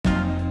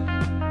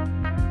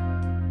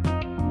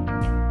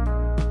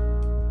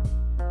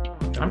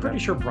pretty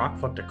sure Brock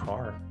fucked a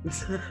car.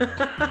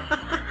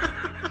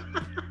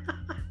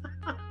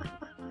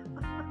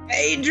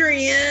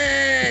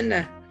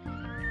 Adrian!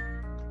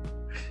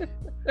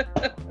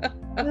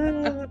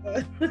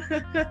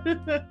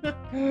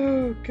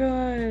 Oh,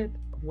 God.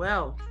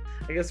 Well,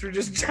 I guess we're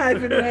just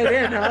diving right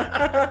in,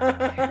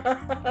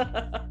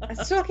 huh? I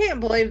still can't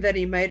believe that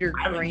he made her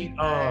green.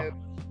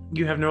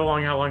 You have no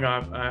long how long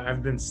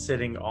I've been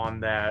sitting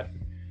on that.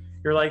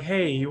 You're like,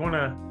 hey, you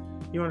wanna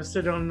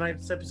sit on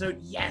tonight's episode?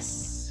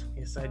 Yes,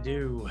 I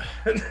do.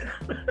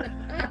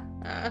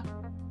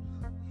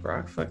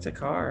 Brock fucked a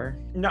car.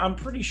 No, I'm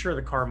pretty sure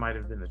the car might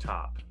have been the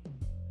top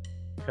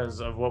because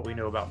of what we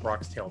know about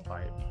Brock's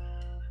tailpipe.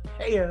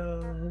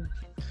 Heyo.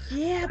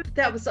 Yeah, but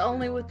that was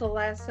only with the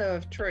lasso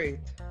of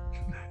truth.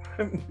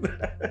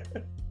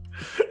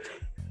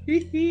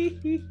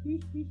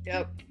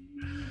 Yep.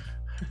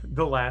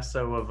 The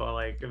lasso of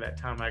like that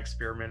time I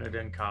experimented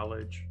in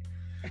college.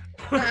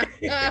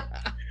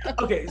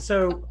 Okay,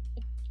 so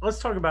let's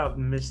talk about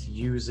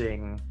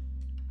misusing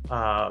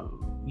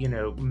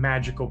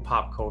magical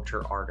pop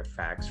culture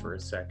artifacts for a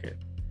second.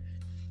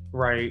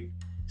 Right?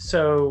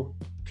 So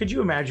could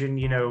you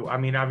imagine,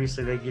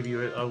 obviously they give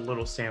you a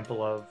little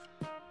sample of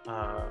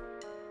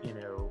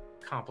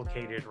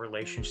complicated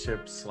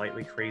relationships,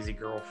 slightly crazy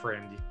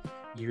girlfriend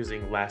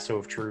using lasso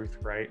of truth,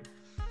 right?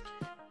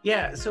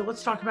 Yeah, so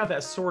let's talk about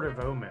that Sword of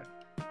Omen.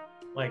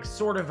 Like,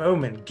 Sword of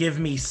Omen, give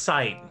me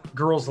sight,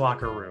 girls'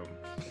 locker room.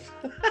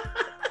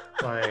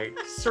 Like,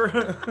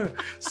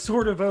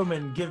 Sword of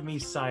Omen, give me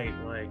sight,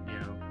 like,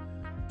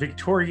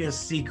 Victoria's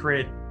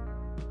Secret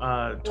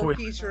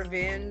Porky's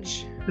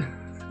Revenge.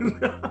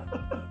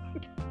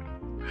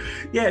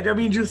 Yeah, I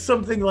mean, just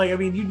something like,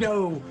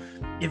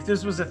 if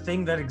this was a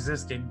thing that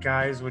existed,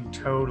 guys would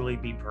totally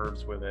be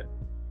pervs with it.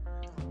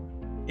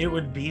 It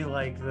would be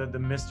like the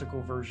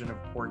mystical version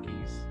of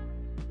Porky's.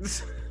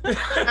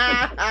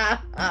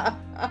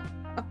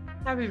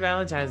 Happy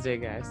Valentine's Day,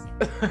 guys.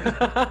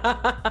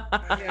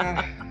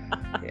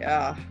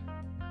 Yeah.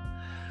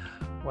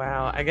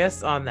 Wow, I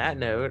guess on that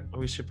note,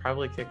 we should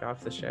probably kick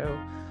off the show.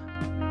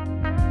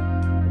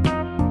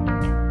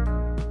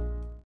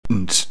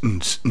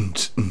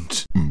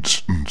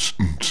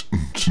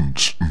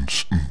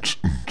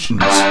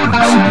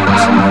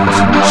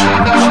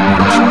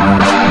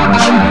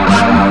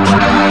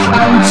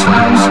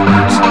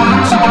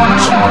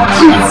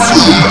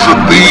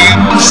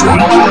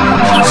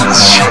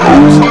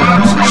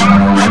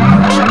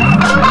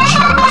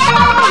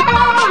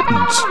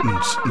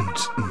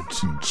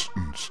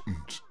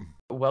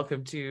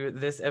 Welcome to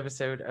this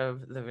episode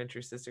of The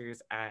Venture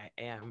Sisters. I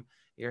am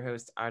your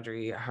host,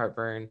 Audrey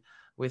Hartburn.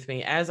 With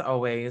me, as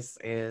always,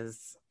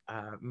 is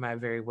my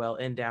very well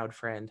endowed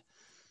friend,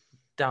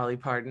 Dolly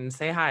Parton.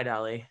 Say hi,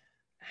 Dolly.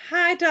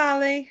 Hi,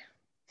 Dolly.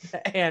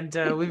 And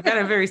we've got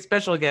a very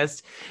special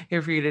guest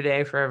here for you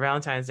today for our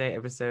Valentine's Day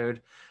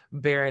episode,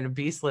 Baron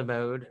Beastly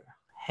Mode,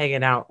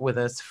 hanging out with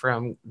us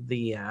from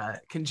the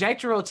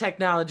Conjectural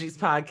Technologies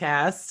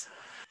podcast.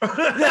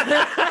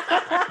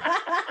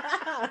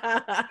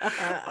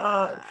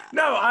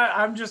 No,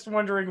 I'm just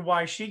wondering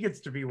why she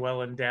gets to be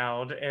well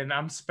endowed and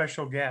I'm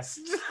special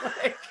guest.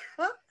 Like,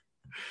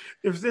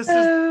 if this is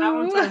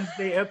Valentine's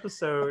Day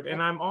episode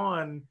and I'm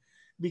on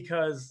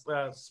because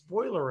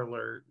spoiler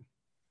alert,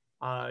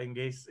 in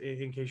case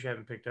you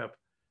haven't picked up,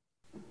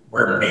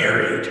 we're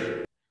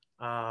married.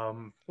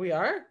 We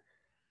are?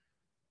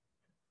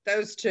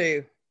 Those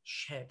two.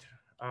 Shit.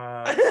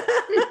 I'm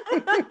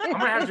gonna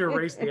have to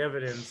erase the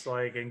evidence,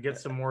 and get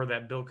some more of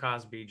that Bill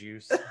Cosby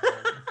juice.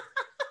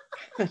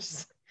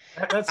 That's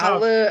how I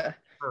live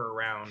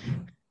around.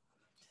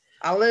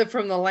 I live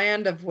from the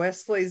land of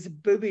Wesley's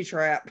booby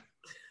trap.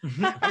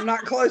 I'm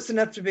not close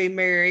enough to be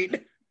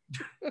married.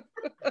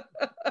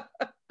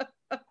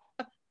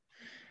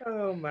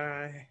 Oh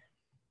my.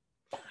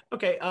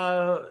 Okay,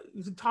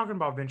 talking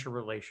about venture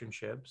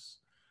relationships,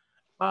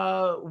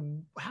 how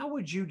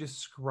would you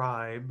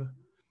describe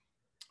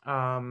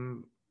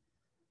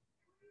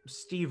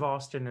Steve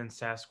Austin and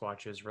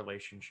Sasquatch's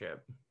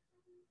relationship?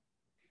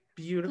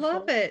 Beautiful.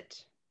 Love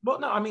it. Well,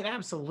 no,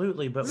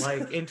 absolutely, but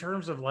in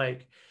terms of I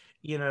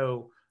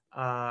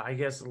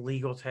guess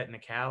legal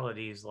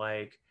technicalities,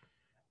 where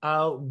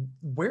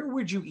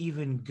would you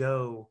even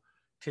go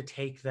to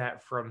take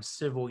that from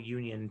civil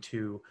union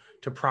to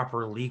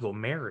proper legal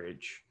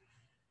marriage?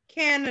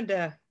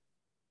 Canada.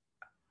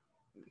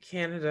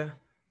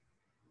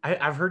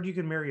 I've heard you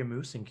can marry a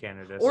moose in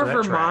Canada. Or so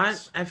Vermont.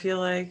 Tracks. I feel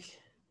like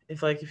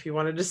if you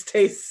wanted to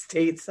stay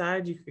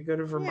stateside, you could go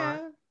to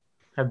Vermont. Yeah.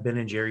 Have Ben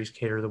and Jerry's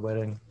cater the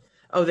wedding.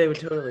 Oh, they would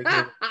totally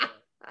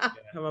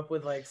come up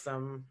with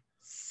some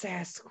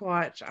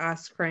Sasquatch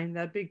ice cream.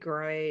 That'd be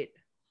great.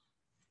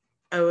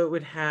 Oh, it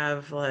would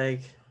have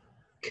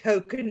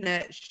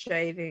coconut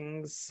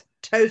shavings,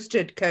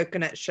 toasted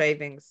coconut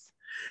shavings,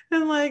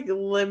 and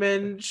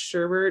lemon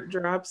sherbet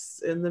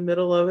drops in the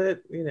middle of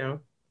it.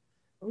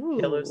 Ooh.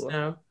 Yellow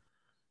snow.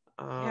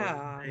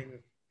 Yeah.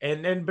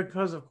 And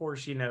because of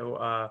course it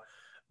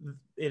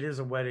is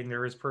a wedding,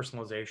 there is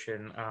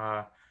personalization.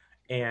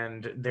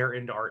 and they're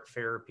into art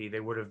therapy,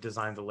 they would have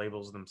designed the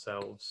labels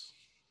themselves.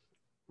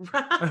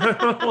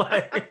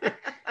 Like,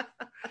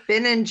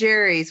 Ben and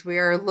Jerry's, we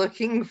are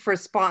looking for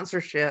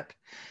sponsorship.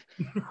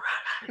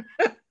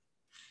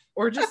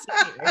 Or just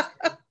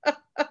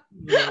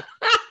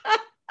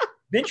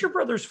Venture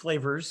Brothers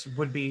flavors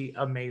would be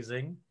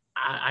amazing.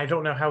 I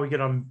don't know how we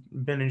get on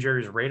Ben and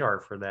Jerry's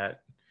radar for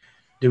that.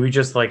 Do we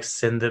just like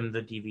send them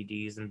the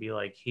DVDs and be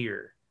like,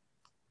 here?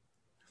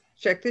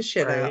 Check this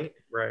shit out.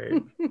 Right.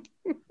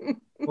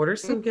 What are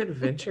some good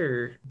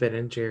Venture Ben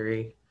and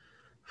Jerry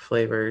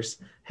flavors?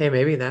 Hey,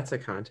 maybe that's a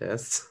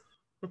contest.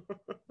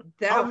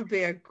 That would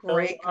be a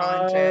great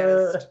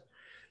contest.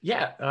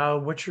 Yeah.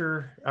 What's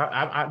your?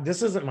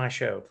 This isn't my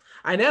show.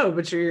 I know,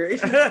 but you're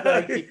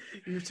like,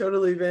 you've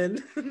totally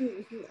been.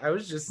 I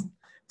was just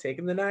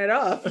taking the night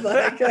off.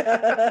 Like,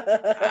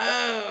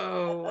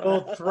 Oh.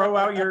 Well, throw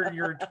out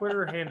your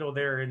Twitter handle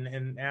there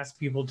and ask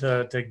people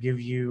to give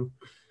you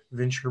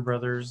Venture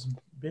Brothers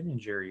Ben and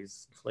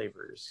Jerry's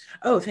flavors.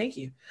 Oh, thank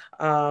you.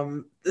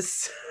 So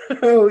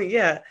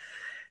yeah,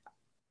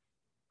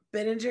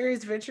 Ben and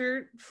Jerry's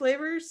Venture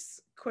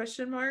flavors ?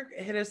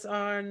 Hit us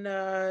on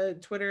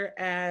Twitter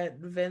at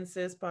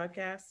Vensis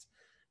Podcast,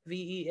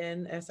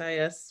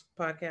 VENSIS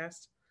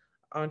Podcast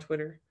on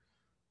Twitter.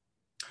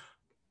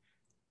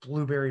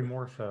 Blueberry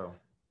Morpho.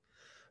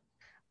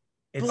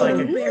 It's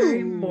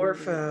Blueberry like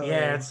Morpho.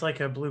 Yeah, it's like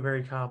a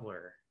blueberry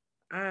cobbler.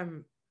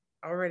 I'm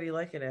already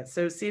liking it.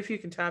 So see if you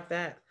can top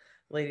that,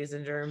 ladies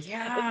and germs.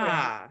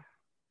 Yeah.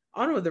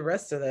 On with the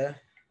rest of the.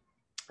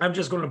 I'm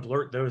just going to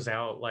blurt those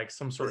out like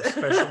some sort of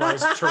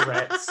specialized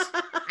Tourette's.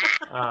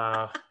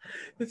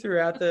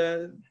 Throughout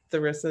the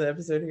rest of the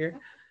episode here.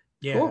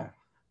 Yeah. Cool.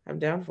 I'm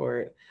down for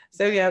it.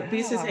 So yeah,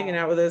 Beast is hanging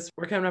out with us.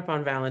 We're coming up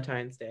on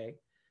Valentine's Day.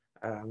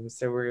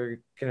 So we're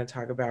going to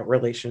talk about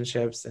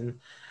relationships. And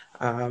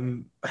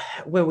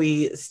when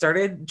we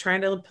started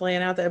trying to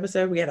plan out the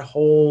episode, we had a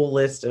whole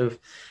list of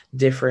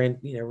different,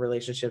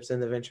 relationships in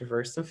the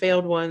Ventureverse, some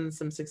failed ones,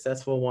 some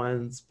successful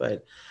ones,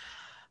 but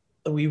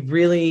we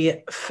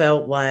really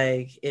felt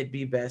like it'd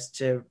be best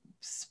to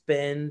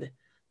spend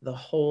the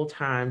whole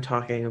time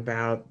talking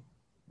about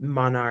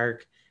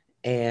Monarch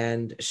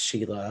and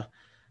Sheila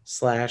 /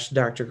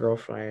 Dr.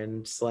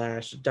 Girlfriend /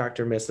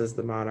 Dr. Mrs.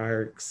 the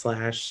Monarch /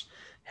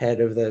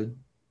 head of the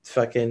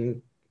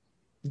fucking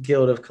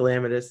Guild of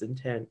Calamitous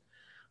Intent.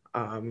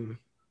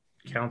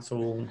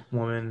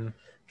 Councilwoman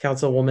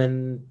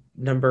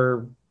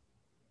number...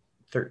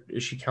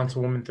 Is she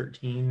Councilwoman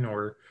 13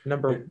 or...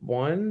 Number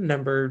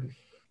 1?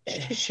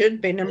 She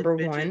should be number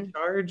 1.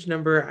 Charge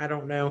number, I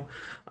don't know.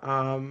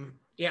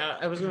 Yeah,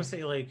 I was going to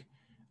say, like...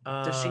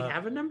 does she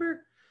have a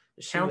number?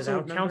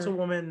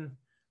 Councilwoman,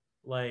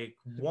 like,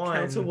 1.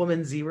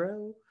 Councilwoman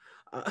 0?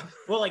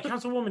 Well, like,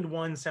 Councilwoman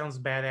 1 sounds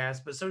badass,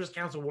 but so does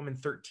Councilwoman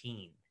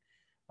 13.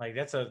 Like,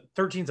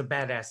 13's a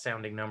badass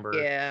sounding number.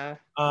 Yeah.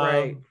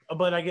 Right.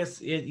 But I guess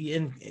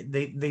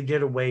they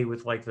did away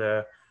with, like,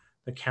 the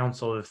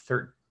Council of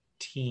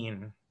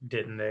 13,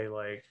 didn't they?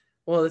 Like...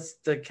 Well, it's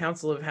the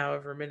council of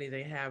however many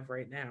they have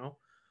right now.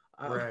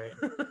 Right.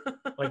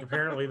 Like,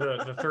 apparently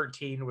the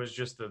 13 was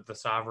just the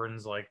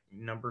sovereign's, like,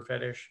 number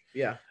fetish.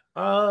 Yeah.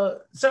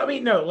 So I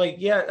mean, no, like,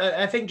 yeah,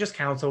 I think just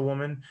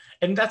Councilwoman,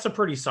 and that's a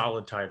pretty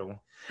solid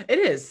title. It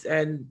is,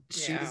 and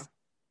she's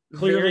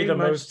clearly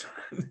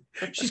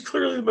she's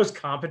clearly the most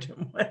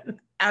competent one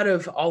out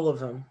of all of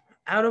them.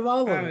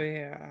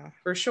 Yeah,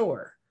 for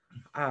sure.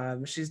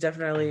 She's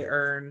definitely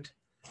earned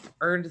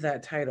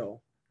that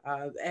title,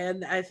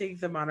 and I think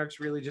the Monarch's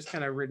really just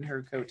kind of ridden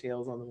her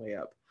coattails on the way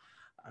up.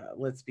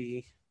 Let's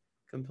be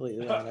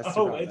completely honest.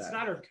 It's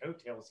not her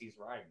coattails he's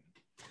riding.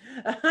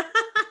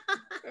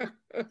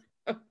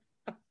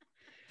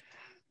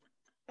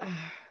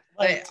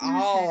 They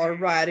all are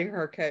riding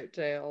her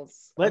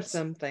coattails or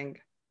something.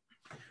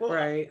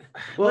 Right.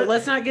 Well,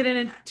 let's not get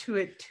into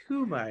it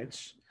too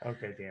much.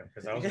 Okay, damn,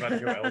 because I was about to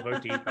go elbow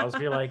deep. I was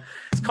be like,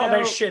 let's call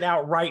that shit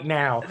out right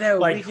now. No,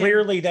 like,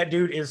 clearly that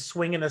dude is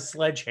swinging a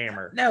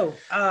sledgehammer. No,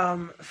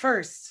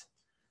 first,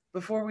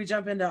 before we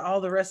jump into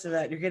all the rest of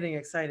that, you're getting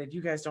excited.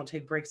 You guys don't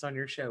take breaks on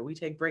your show. We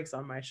take breaks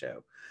on my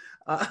show.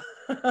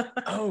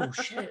 Oh,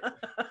 shit.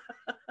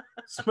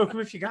 Smoke them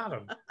if you got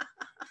them.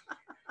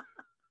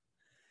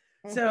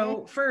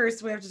 So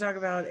first, we have to talk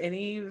about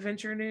any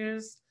Venture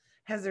news.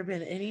 Has there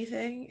been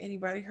anything?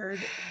 Anybody heard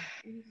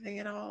anything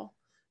at all?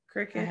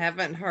 Cricket? I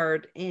haven't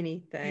heard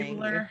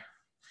anything.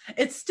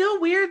 It's still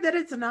weird that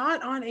it's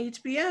not on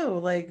HBO.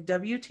 Like,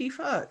 WT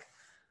fuck.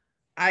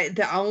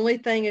 The only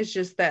thing is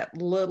just that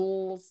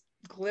little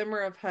glimmer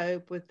of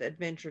hope with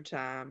Adventure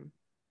Time.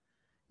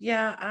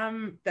 Yeah,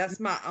 that's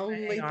my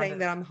only thing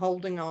that I'm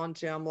holding on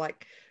to. I'm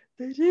like,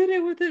 they did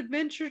it with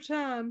Adventure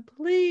Time.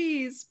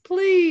 Please.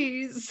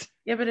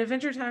 Yeah, but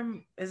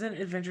isn't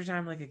Adventure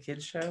Time like a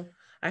kid's show?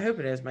 I hope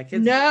it is. My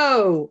kids.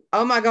 No.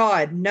 Oh my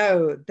God.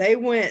 No. They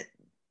went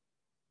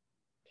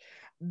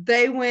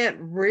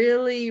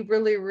really,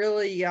 really,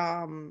 really,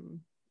 I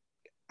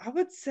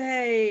would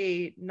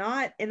say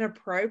not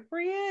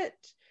inappropriate,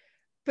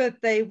 but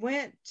they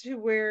went to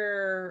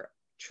where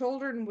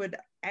children would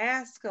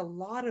ask a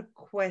lot of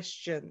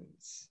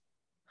questions.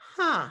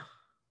 Huh.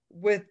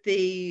 With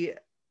the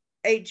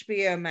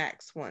HBO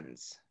Max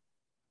ones.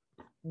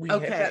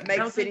 Okay, if that makes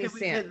I don't think any that we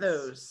did sense.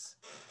 those.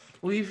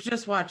 We've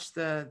just watched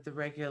the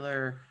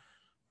regular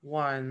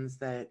ones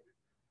that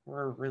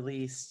were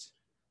released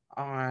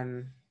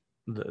on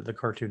the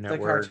Cartoon Network.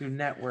 The Cartoon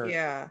Network.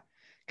 Yeah.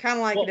 Kind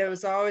of like it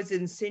was always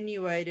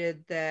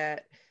insinuated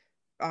that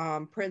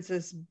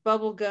Princess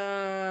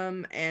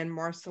Bubblegum and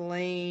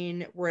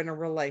Marceline were in a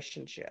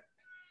relationship.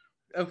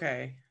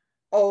 Okay.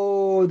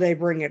 Oh, they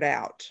bring it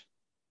out.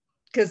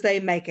 Because they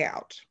make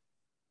out.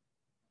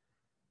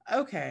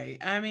 Okay.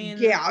 I mean,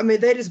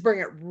 they just bring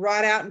it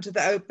right out into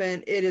the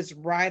open. It is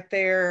right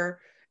there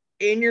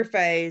in your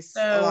face.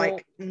 So,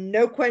 like,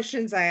 no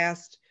questions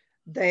asked.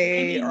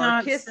 They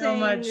are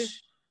kissing.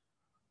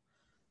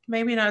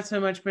 Maybe not so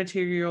much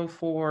material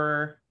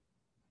for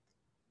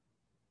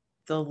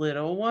the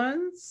little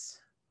ones,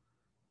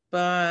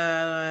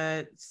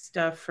 but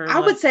stuff for I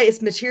would say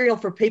it's material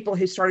for people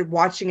who started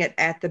watching it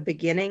at the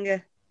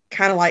beginning,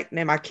 kind of like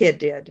my kid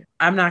did.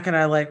 I'm not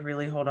gonna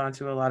really hold on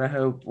to a lot of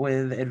hope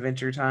with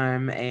Adventure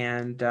Time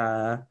and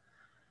them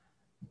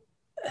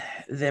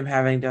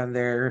having done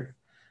their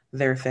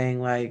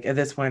thing. Like, at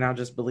this point, I'll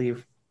just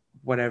believe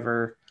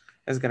whatever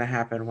is gonna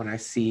happen when I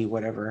see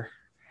whatever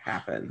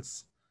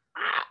happens.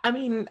 I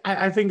mean,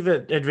 I think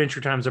that Adventure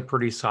Time is a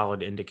pretty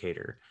solid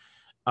indicator.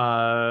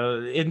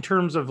 In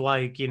terms of,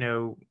 like,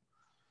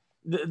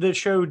 the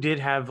show did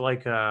have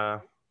like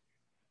a,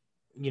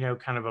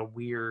 kind of a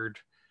weird,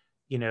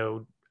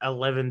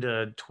 11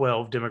 to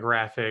 12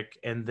 demographic.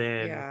 And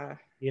then,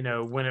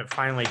 when it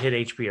finally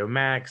hit HBO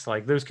Max,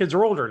 like, those kids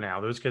are older now.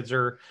 Those kids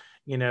are,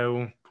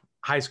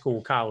 high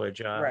school,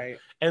 college. Right.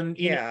 And,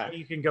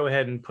 you can go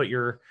ahead and put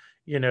your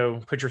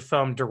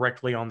thumb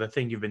directly on the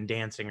thing you've been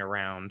dancing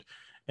around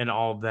and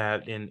all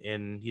that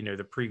in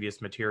the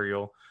previous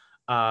material.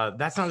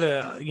 That's not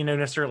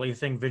necessarily a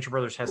thing Venture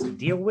Brothers has to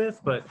deal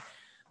with, but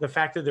the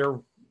fact that they're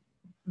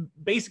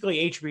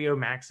basically HBO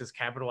Max is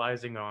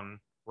capitalizing on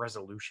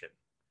resolution.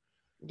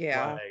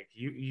 Yeah. Like,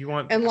 you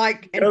want, and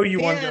like, you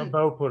want a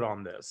bow put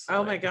on this.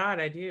 Oh my God,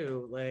 I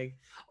do. Like,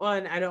 well,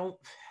 and I don't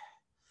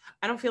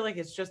feel like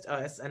it's just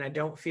us, and I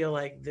don't feel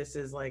like this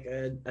is like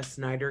a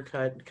Snyder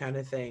cut kind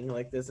of thing.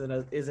 Like, this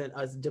isn't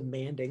us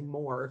demanding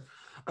more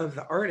of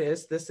the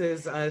artist. This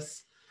is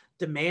us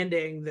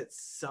demanding that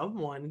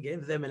someone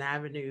give them an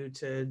avenue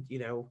to,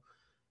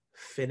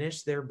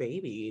 finish their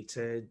baby.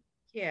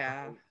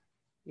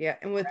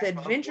 And with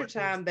Adventure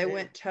Time, they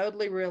went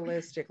totally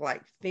realistic.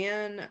 Like,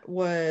 Finn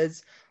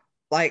was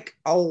like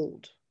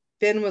old.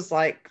 Finn was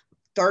like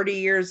 30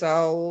 years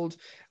old.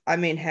 I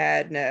mean,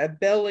 had a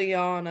belly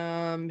on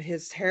him.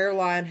 His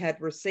hairline had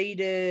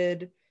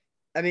receded.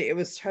 I mean, it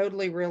was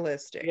totally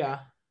realistic. Yeah.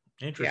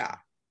 Interesting. Yeah.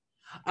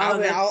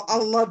 I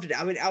loved it.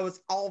 I mean, I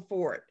was all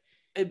for it.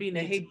 It'd be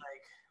neat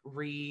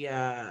to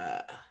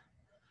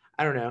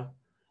I don't know,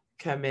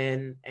 come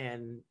in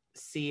and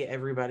see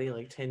everybody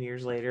like 10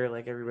 years later,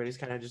 like everybody's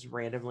kind of just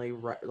randomly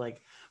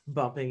like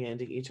bumping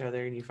into each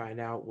other, and you find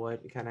out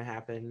what kind of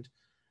happened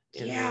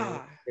in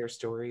their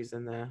stories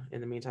in the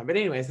meantime. But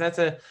anyways, that's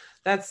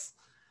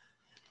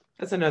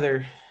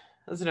another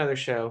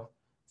show.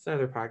 It's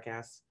another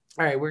podcast.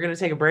 All right, we're gonna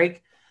take a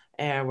break,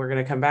 and we're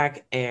gonna come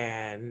back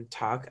and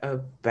talk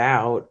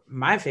about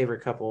my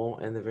favorite couple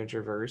in the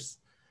Ventureverse,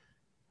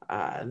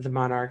 the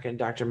Monarch and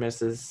Dr.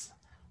 Mrs.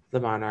 the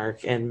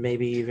Monarch, and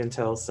maybe even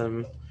tell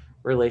some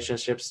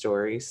relationship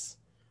stories.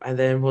 And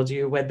then we'll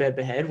do Wed Bed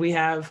Behead. We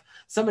have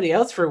somebody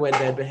else for Wed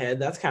Bed Behead.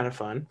 That's kind of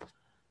fun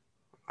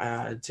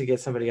to get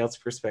somebody else's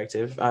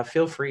perspective.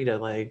 Feel free to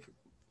like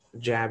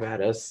jab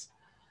at us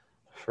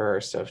for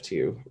our stuff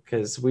too,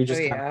 because we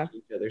just kind of let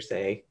each other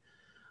say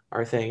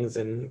our things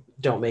and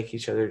don't make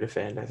each other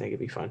defend. I think it'd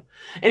be fun.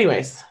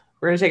 Anyways,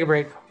 we're gonna take a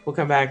break. We'll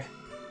come back,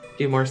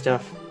 do more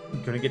stuff.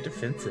 I'm gonna get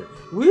defensive.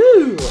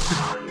 Woo!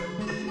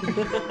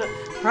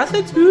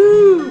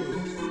 Prostitute!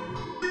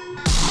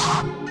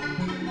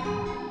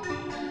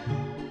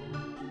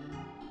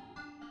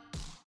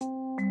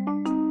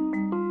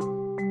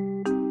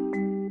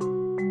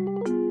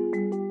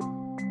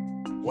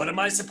 What am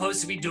I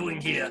supposed to be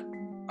doing here?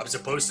 I'm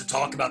supposed to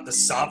talk about the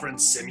Sovereign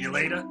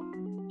Simulator?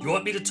 You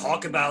want me to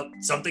talk about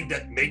something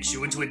that makes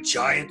you into a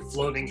giant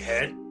floating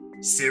head?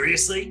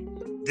 Seriously?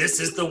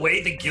 This is the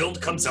way the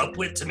guild comes up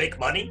with to make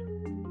money?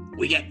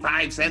 We get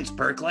 5 cents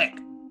per click.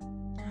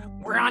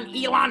 We're on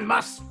Elon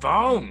Musk's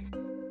phone.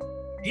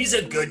 He's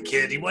a good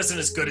kid. He wasn't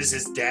as good as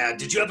his dad.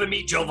 Did you ever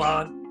meet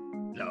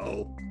Jovan?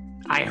 No.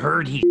 I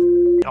heard he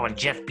on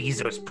Jeff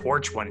Bezos'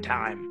 porch one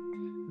time.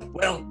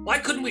 Well, why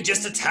couldn't we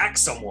just attack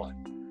someone?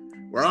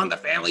 We're on the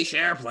family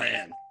share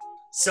plan.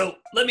 So,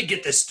 let me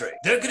get this straight.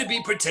 They're going to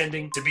be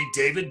pretending to be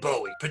David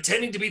Bowie,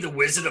 pretending to be the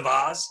Wizard of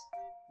Oz.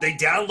 They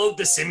download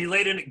the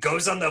simulator and it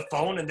goes on their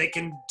phone, and they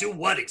can do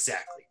what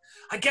exactly?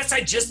 I guess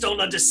I just don't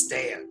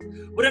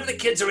understand. Whatever the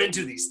kids are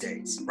into these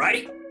days,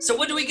 right? So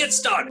when do we get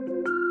started?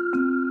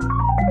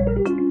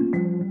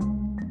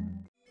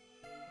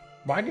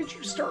 Why did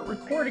you start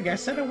recording? I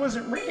said I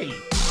wasn't ready.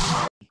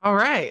 All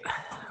right.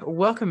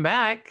 Welcome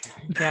back,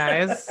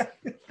 guys.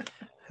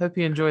 Hope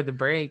you enjoyed the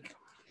break.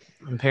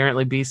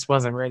 Apparently, Beast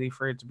wasn't ready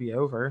for it to be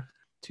over.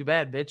 Too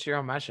bad, bitch. You're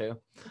on my show.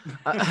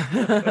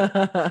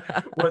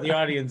 What the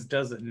audience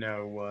doesn't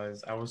know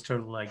was I was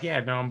totally like,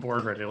 yeah, no, I'm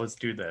bored ready. Let's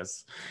do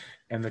this.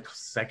 And the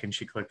second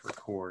she clicked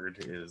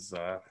record is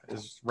right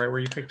where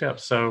you picked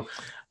up. So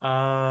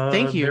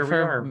thank you there we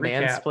for are.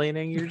 Recap.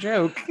 mansplaining your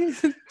joke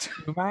to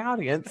my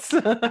audience.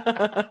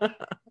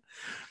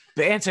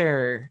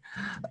 Banter.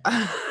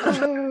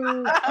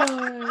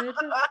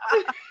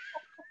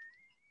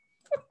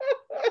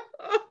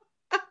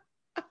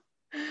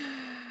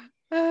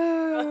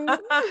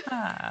 Oh,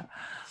 God. Oh.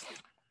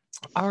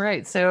 All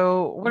right.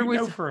 So what You are we?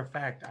 know for a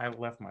fact I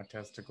left my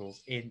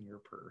testicles in your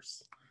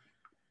purse.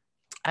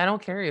 I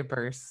don't carry a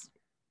purse.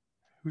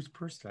 Whose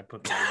purse did I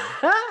put them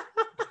in?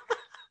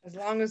 As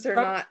long as they're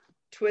not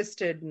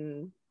twisted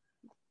and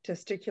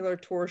testicular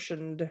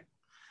torsioned.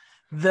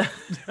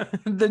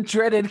 The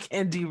dreaded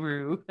candy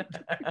roo.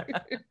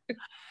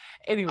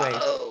 Anyway,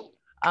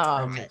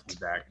 Okay,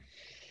 back.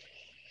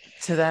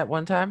 to that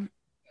one time.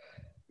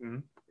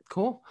 Mhm.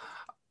 Cool.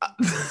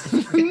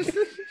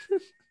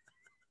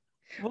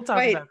 We'll talk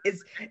Wait, about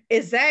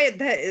is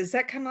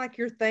that kind of like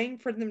your thing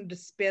for them to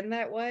spin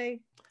that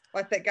way,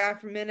 like that guy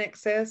from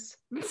NXS?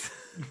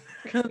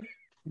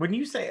 When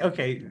you say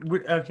okay,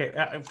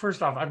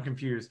 first off, I'm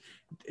confused.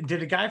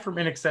 Did a guy from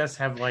NXS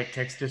have like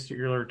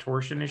testicular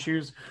torsion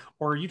issues,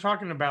 or are you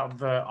talking about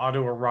the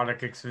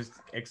autoerotic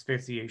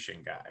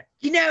asphyxiation guy?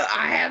 You know,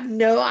 I have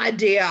no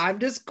idea. I'm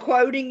just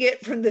quoting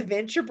it from the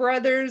Venture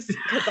Brothers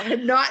because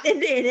I'm not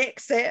into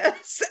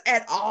NXS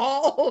at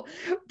all.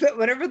 But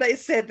whenever they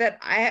said that,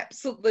 I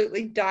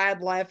absolutely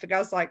died laughing. I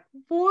was like,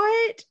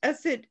 what? I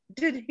said,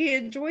 did he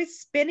enjoy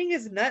spinning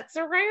his nuts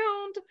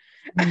around?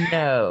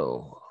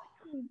 No.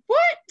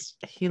 What?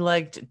 He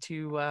liked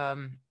to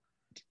Choke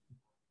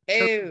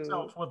Ew.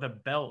 himself with a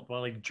belt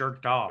while he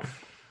jerked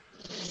off.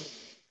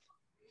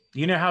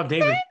 You know how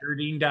David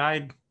Carradine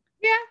died?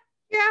 Yeah.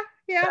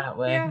 that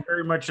way. Yeah.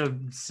 Very much a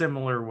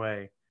similar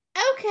way.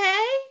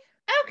 Okay.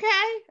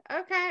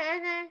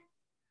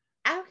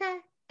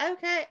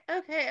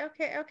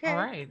 All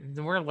right.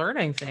 We're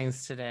learning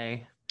things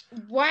today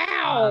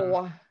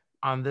Wow.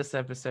 on this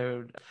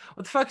episode.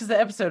 What the fuck is the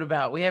episode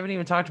about? We haven't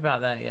even talked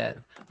about that yet.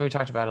 We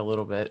talked about it a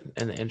little bit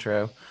in the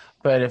intro.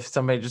 But if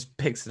somebody just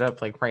picks it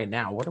up like right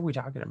now, what are we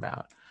talking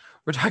about?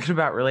 We're talking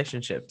about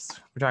relationships.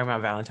 We're talking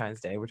about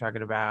Valentine's Day. We're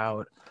talking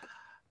about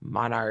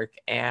Monarch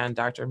and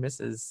Dr.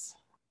 Mrs.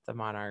 the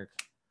Monarch.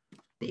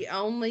 The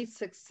only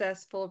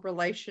successful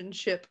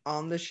relationship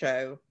on the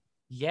show.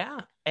 Yeah.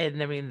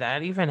 And I mean,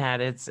 that even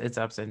had its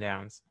ups and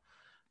downs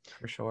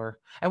for sure.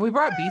 And we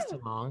brought Beast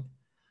along.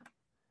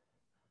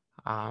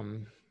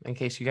 In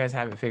case you guys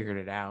haven't figured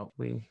it out,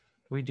 we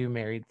do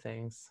married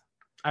things.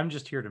 I'm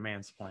just here to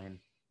mansplain.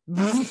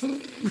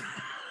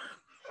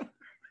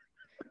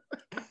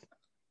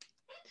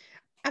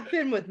 I've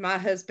been with my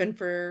husband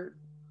for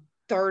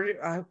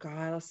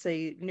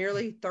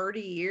nearly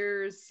 30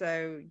 years.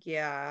 So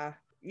yeah,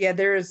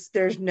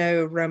 there's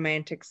no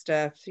romantic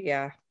stuff.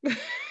 Yeah.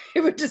 It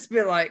would just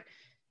be like,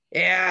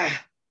 yeah,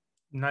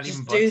 Not Just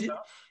even butt do-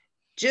 stuff.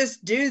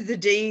 just do the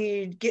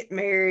deed, get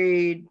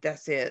married.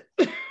 That's it.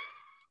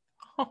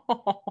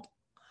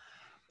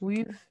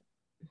 We've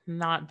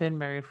not been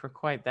married for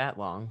quite that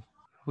long.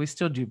 We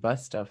still do butt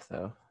stuff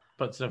though.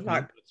 Butt stuff.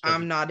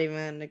 I'm not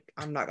going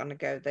to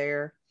go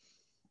there.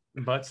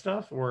 Butt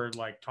stuff, or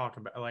like talk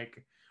about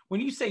like when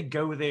you say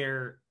go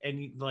there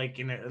and like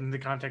in the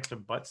context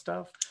of butt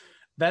stuff,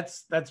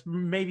 that's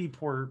maybe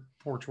poor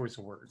choice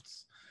of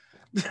words.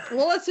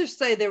 Well, let's just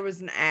say there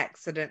was an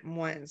accident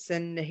once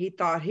and he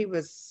thought he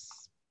was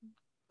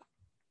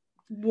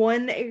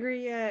one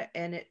area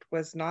and it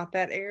was not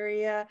that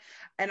area.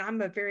 And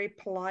I'm a very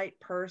polite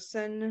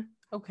person.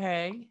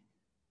 Okay.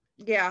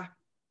 Yeah.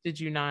 Did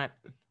you not?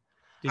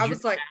 Did I you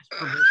was like, ask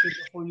permission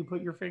before you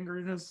put your finger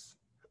in his?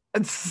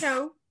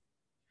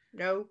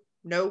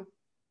 no.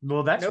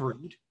 Well, that's Nope.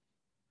 rude.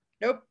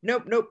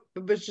 Nope.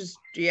 It was just,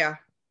 yeah.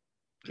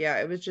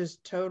 It was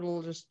just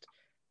total, just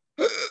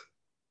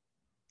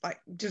like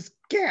just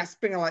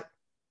gasping. I'm like,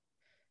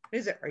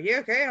 are you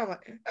okay? I'm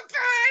like, I'm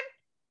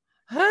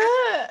fine.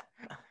 I'm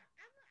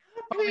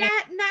a polite,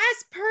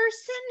 nice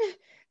person.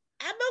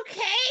 I'm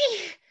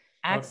okay.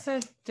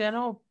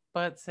 Accidental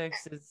butt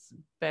sex is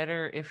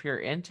better if you're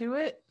into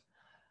it.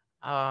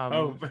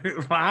 Oh,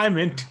 I'm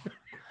into.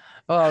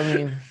 Well, I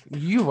mean,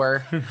 you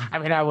were. I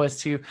mean, I was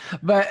too.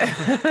 But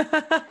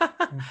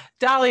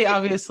Dolly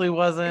obviously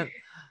wasn't.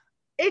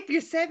 If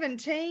you're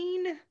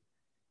 17,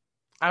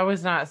 I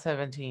was not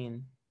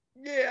 17.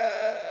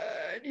 yeah,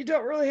 you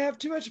don't really have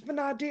too much of an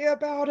idea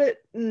about it.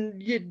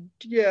 And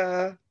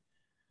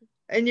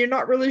and you're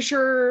not really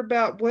sure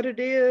about what it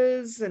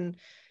is. And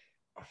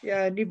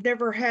and you've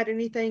never had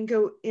anything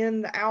go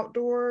in the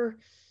outdoor.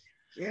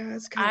 Yeah,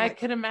 it's kind of I like,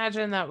 could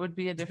imagine that would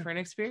be a different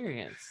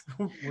experience.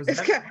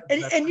 it's kind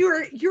and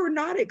you're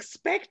not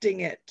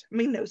expecting it. I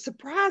mean, no,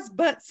 surprise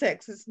butt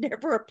sex is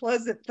never a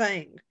pleasant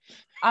thing.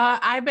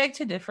 I beg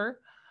to differ.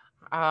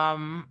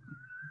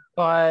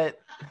 But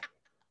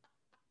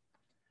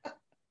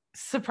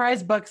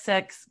surprise buck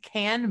sex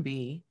can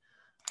be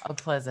a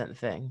pleasant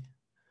thing.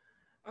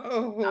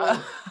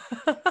 Oh,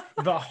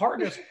 The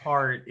hardest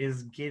part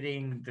is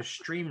getting the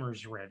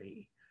streamers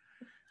ready.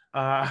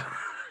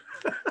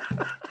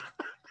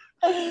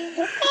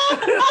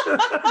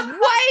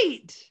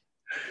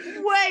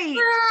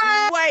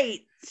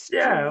 wait.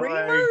 Yeah,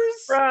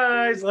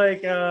 Streamers?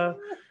 like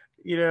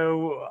you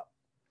know,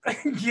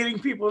 getting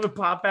people to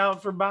pop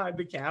out from behind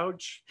the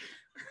couch.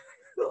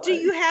 Do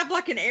you have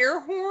like an air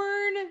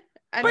horn?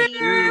 I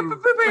mean,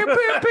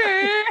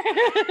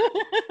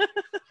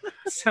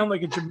 sound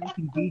like a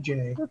Jamaican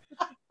DJ?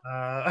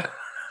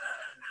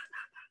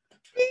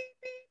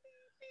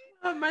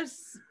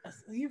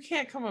 You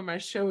can't come on my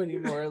show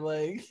anymore,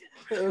 like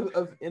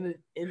in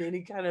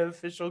any kind of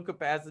official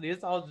capacity.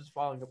 It's all just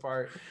falling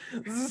apart.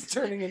 This is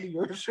turning into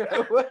your show.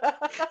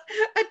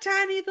 a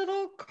tiny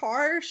little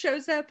car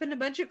shows up and a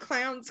bunch of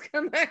clowns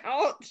come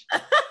out.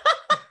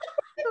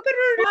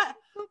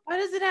 Why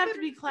does it have to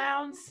be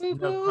clowns? No,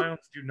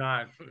 clowns do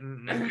not.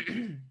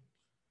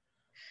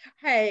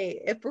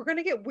 Hey, if we're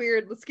gonna get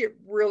weird, let's get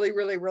really,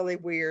 really, really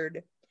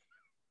weird.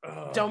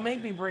 Don't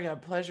make me bring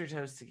up Pleasure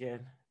Toast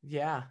again.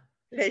 Yeah.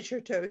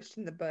 Pleasure toast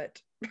in the butt.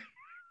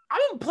 I'm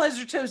gonna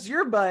pleasure toast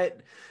your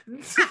butt.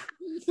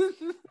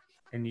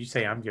 And you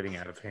say I'm getting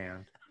out of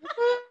hand.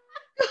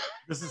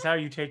 This is how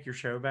you take your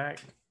show back?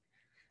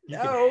 You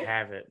can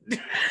have it.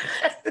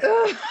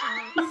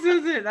 This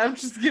isn't. I'm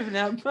just giving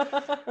up.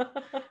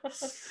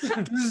 This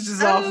is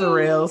just off the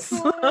rails.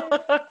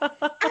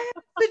 I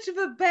have such of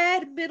a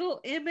bad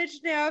middle image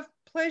now of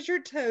pleasure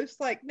toast,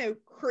 like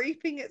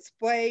creeping its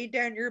way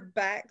down your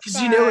back.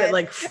 Because you know it,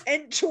 like,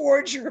 and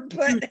towards your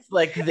butt,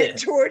 like this, and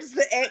towards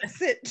the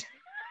exit,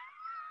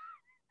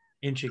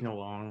 inching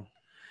along,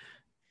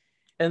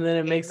 and then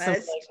it makes some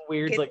like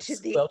weird, like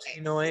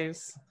squelchy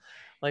noise.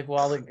 Like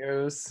while it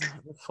goes,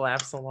 it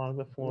flaps along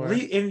the floor,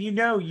 and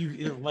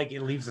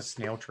it leaves a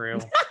snail trail.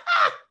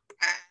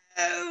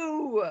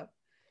 Oh,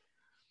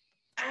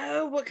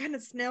 what kind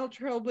of snail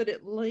trail would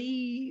it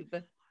leave?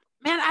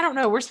 Man, I don't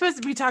know. We're supposed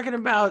to be talking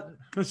about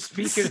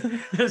speaking.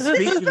 This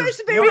is supposed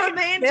to be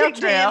romantic,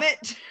 damn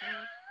it.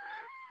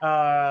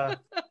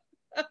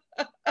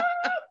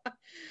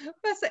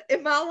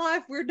 In my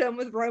life, we're done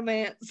with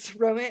romance.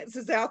 Romance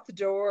is out the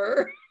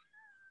door.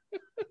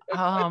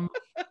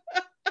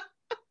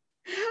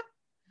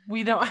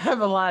 We don't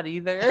have a lot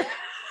either.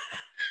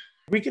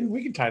 We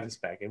can tie this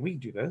back in. We can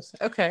do this.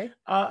 Okay.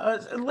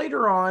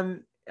 Later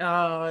on,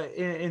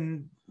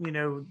 in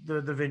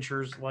the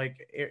Ventures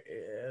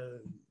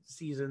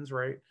seasons,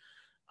 right?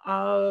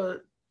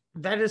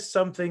 That is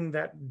something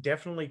that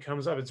definitely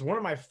comes up. It's one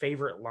of my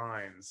favorite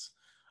lines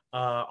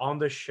on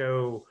the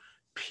show,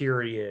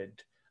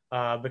 period,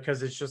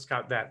 because it's just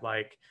got that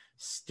like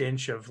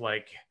stench of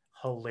like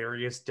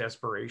hilarious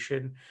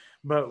desperation.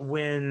 But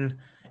when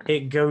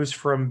it goes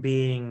from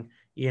being,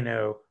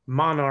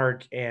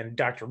 Monarch and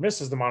Dr.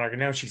 Mrs. the Monarch, and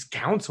now she's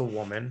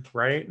councilwoman,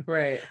 right?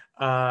 Right.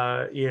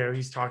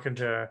 He's talking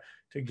to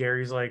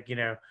Gary's like,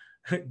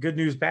 good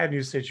news, bad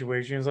news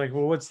situation. He's like,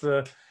 well, what's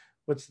the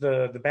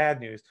bad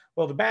news?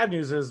 Well, the bad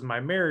news is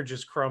my marriage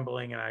is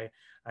crumbling and I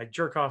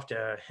jerk off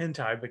to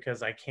hentai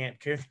because I can't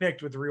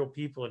connect with real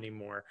people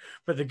anymore.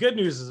 But the good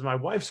news is my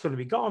wife's going to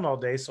be gone all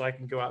day, so I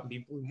can go out and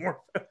be Blue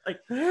Morphin.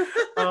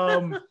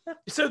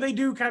 So they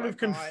do kind of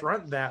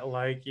confront that,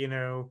 like,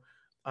 they're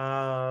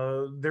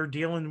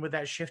dealing with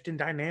that shift in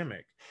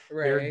dynamic.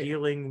 Right. They're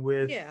dealing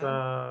with,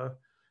 her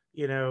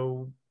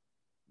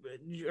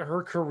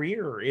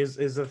career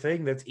is a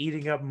thing that's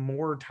eating up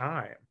more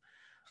time.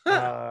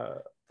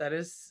 That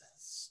is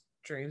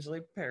strangely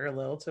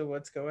parallel to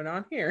what's going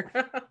on here.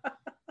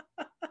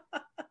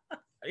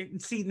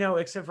 See, no,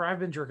 except for I've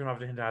been jerking off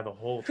to hentai the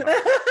whole time.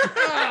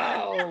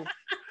 Oh.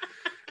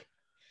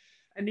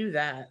 I knew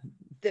that.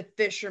 The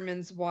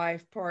Fisherman's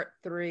Wife, Part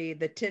 3,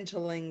 the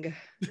Tintling.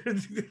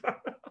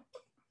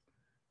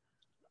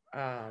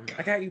 I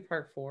got you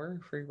Part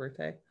 4 for your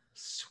birthday.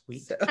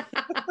 Sweet. So.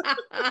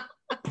 I've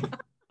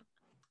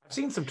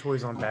seen some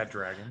toys on Bad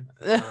Dragon.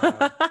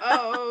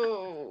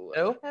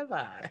 Oh, have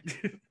I?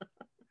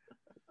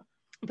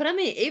 But I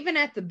mean, even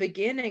at the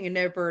beginning, you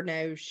never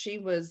know, she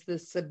was the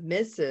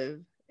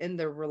submissive in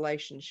the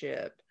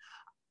relationship.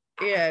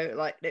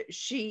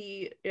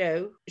 She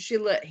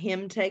let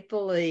him take the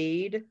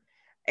lead.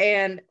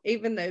 And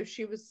even though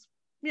she was,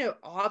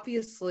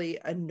 obviously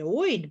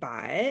annoyed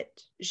by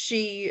it,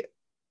 she,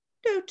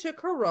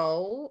 took her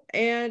role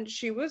and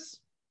she was,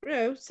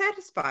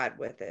 satisfied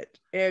with it.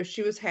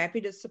 She was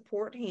happy to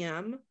support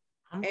him.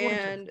 I'm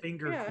going to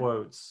finger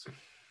quotes.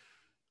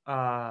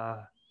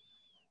 A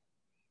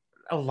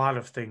lot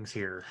of things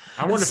here.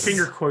 I want to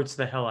finger quotes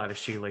the hell out of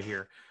Sheila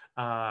here.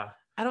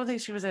 I don't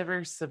think she was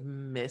ever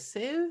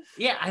submissive.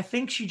 Yeah, I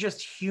think she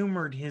just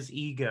humored his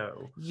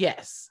ego.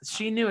 Yes,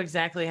 she knew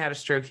exactly how to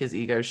stroke his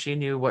ego. She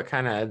knew what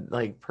kind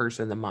of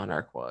person the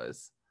monarch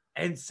was.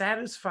 And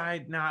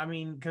satisfied. Now, I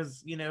mean,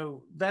 because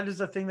that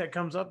is a thing that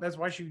comes up. That's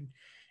why she,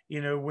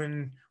 you know,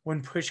 when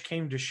push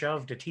came to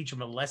shove to teach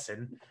him a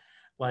lesson,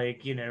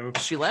 like, you know,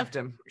 She left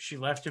him. she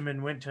left him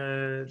and went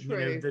to, you know,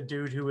 True. the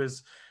dude who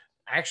was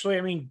actually,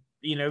 I mean,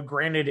 you know,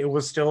 granted, it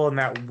was still in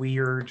that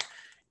weird,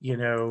 you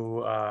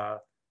know,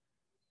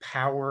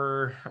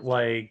 power,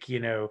 like, you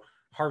know,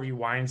 Harvey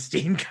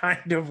Weinstein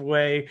kind of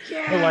way,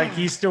 but like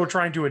he's still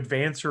trying to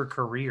advance her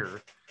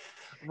career.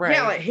 Right.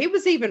 Yeah, like, he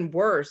was even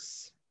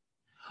worse.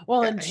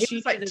 Well, and He she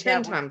was knew like that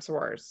 10 that would- times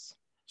worse.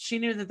 she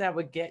knew that that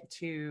would get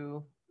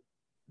to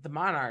the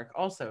Monarch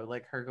also,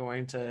 like her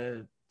going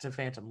to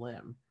Phantom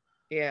Limb.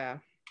 Yeah.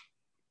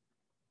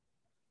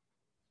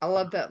 I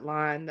love that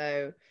line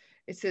though.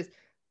 It says,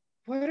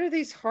 "What are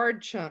these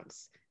hard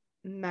chunks?"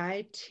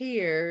 "My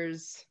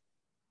tears."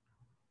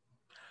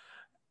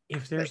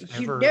 If there's But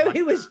you ever know like,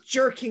 he was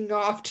jerking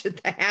off to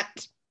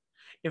that.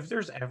 if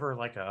there's ever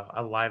like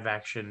a live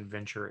action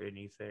venture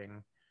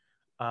anything,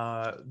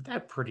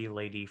 that pretty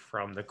lady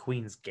from the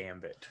Queen's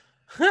Gambit,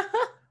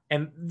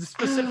 and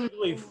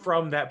specifically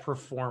from that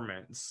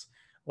performance,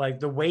 like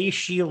the way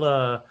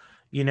Sheila,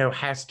 you know,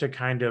 has to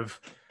kind of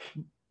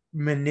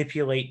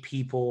manipulate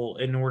people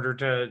in order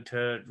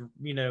to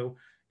you know,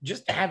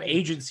 just have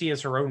agency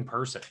as her own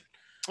person.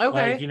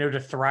 Okay. Like, you know, to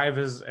thrive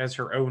as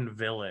her own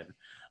villain.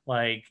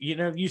 Like, you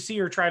know, you see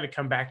her try to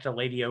come back to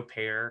Lady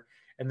O'Pear,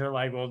 and they're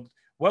like, well,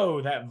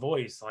 whoa, that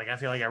voice, like I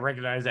feel like I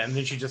recognize that, and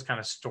then she just kind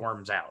of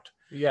storms out.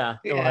 Yeah.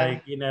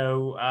 Like, you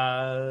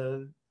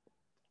know,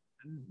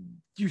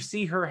 you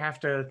see her have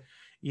to,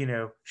 you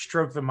know,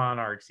 stroke the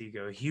Monarch's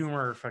ego,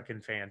 humor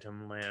fucking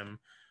Phantom Limb,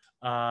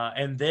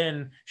 and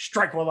then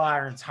strike while the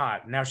iron's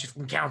hot. Now she's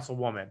from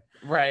Councilwoman.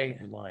 Right.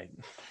 Like,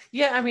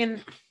 Yeah, I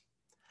mean,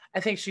 I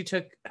think she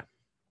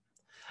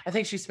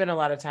spent a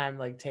lot of time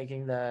like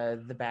taking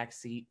the back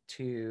seat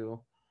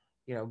to,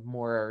 you know,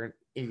 more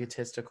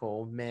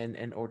egotistical men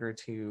in order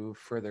to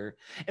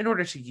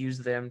use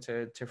them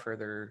to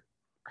further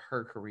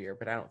her career.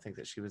 But I don't think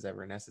that she was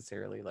ever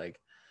necessarily like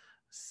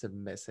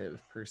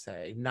submissive per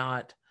se.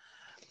 Not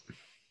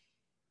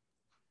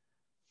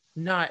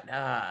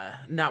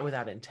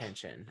without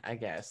intention, I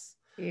guess.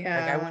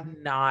 Yeah. Like I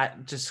would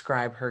not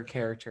describe her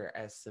character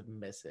as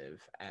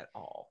submissive at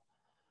all.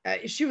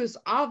 She was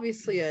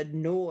obviously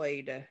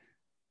annoyed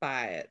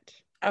by it.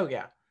 Oh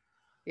yeah.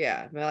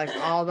 Yeah, I mean, like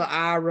all the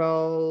eye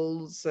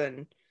rolls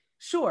and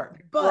Sure,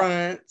 but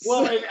grunts.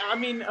 well, I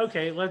mean,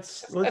 okay,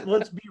 let's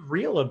be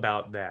real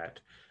about that.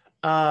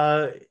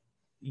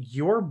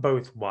 You're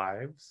both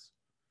wives.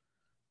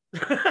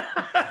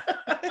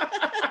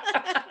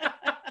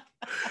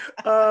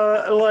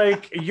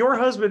 Like your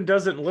husband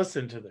doesn't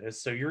listen to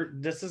this, so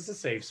this is a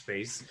safe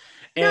space.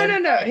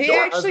 And no. He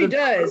your actually husband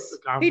does. knows the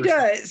He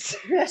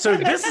conversation. does. So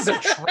this is a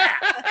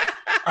trap.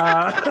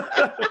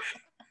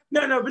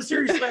 No, but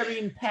seriously, I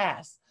mean,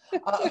 pass.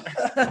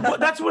 well,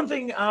 that's one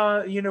thing.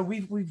 You know,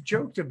 we've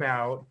joked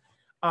about.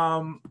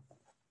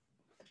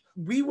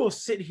 We will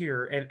sit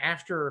here, and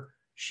after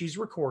she's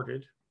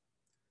recorded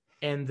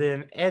and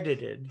then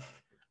edited,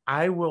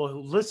 I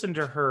will listen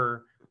to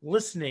her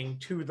listening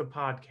to the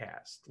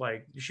podcast.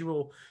 Like she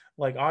will,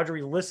 like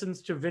Audrey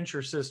listens to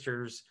Venture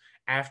Sisters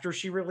after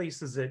she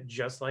releases it,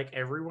 just like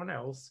everyone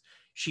else.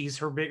 She's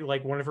her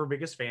one of her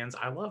biggest fans.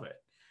 I love it.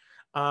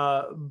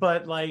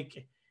 But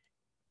like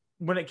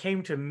when it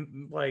came to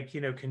like,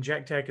 you know,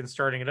 Conjectech and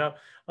starting it up,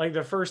 like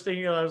the first thing,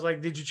 you know, I was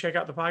like, did you check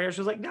out the podcast?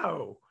 She was like,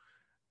 no.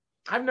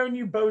 I've known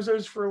you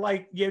bozos for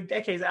like, you know,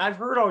 decades. I've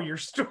heard all your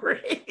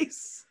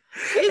stories.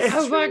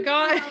 Oh my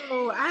God.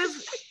 No,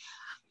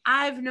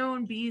 I've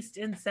known Beast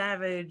and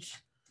Savage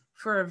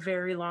for a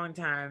very long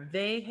time.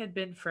 They had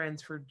been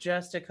friends for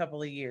just a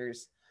couple of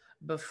years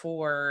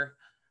before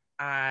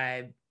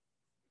I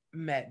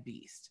met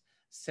Beast.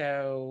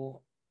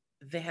 So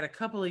they had a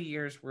couple of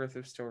years worth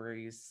of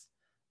stories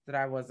that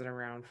I wasn't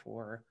around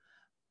for.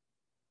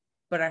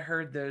 But I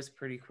heard those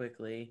pretty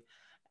quickly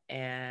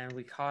and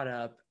we caught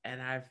up,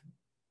 and I've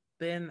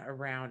been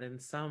around in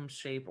some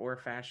shape or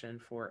fashion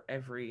for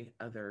every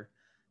other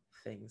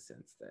thing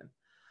since then.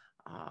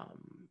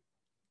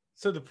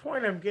 So the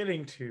point I'm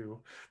getting to,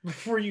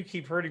 before you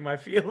keep hurting my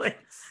feelings.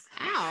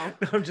 Ow.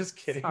 No, I'm just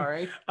kidding.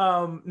 Sorry.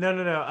 No,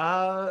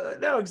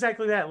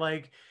 exactly that.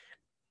 Like,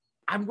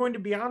 I'm going to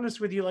be honest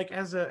with you, like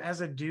as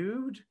a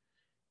dude,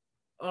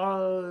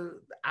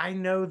 I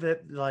know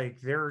that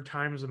like there are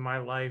times in my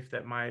life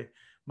that my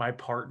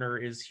partner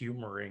is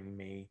humoring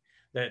me,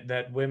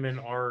 that women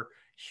are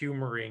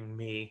humoring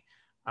me.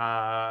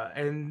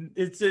 And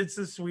it's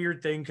this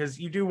weird thing because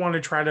you do want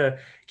to try to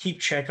keep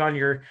check on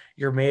your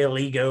male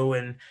ego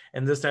and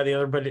this, that, the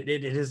other, but it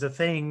is a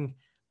thing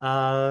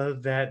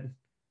that,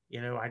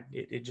 you know,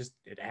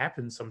 it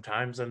happens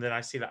sometimes, and then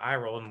I see the eye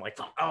roll and I'm like,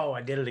 oh,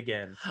 I did it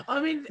again.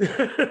 I mean,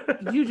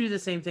 you do the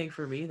same thing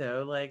for me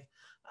though. Like,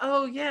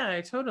 oh yeah,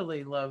 I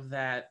totally love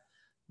that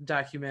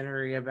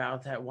documentary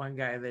about that one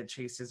guy that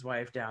chased his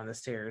wife down the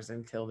stairs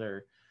and killed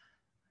her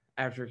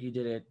after he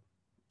did it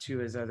to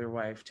his other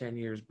wife 10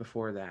 years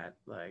before that.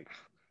 Like,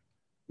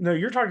 No,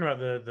 you're talking about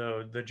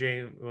the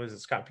James, was it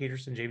Scott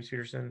Peterson, James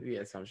Peterson?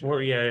 Yeah, some shit.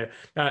 Or yeah.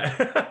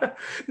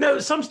 No,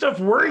 some stuff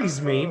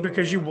worries me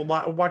because you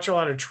watch a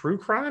lot of true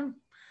crime.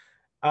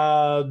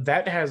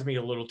 That has me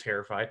a little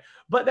terrified.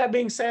 But that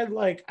being said,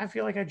 like I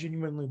feel like I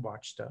genuinely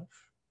watch stuff.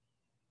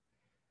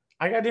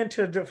 I got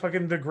into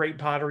the Great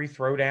Pottery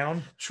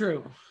Throwdown.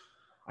 True.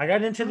 I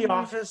got into The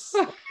Office.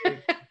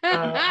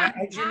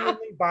 I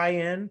genuinely buy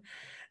in.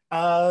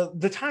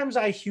 The times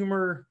I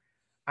humor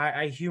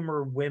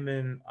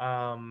women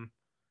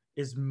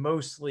is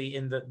mostly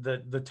in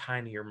the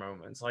tinier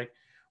moments. Like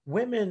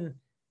women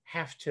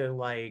have to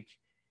like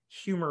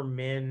humor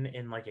men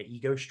in like an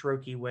ego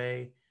strokey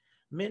way.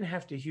 Men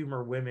have to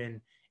humor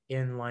women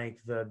in like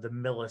the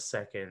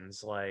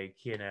milliseconds, like,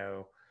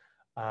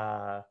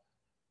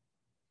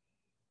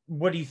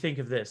 what do you think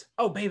of this?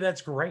 Oh, babe,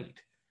 that's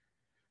great.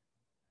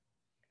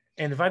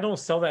 And if I don't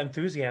sell that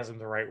enthusiasm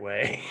the right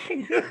way,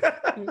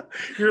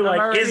 you're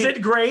like, is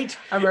it great?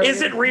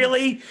 Is it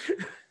really?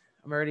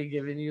 I'm already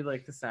giving you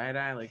like the side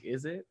eye. Like,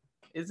 is it?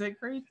 Is it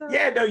great though?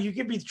 Yeah, no, you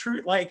can be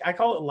true. Like, I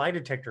call it lie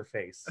detector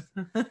face.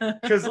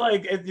 Because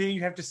like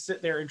you have to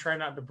sit there and try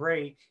not to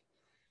break.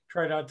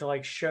 Try not to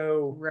like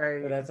show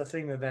right. that that's a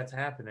thing that's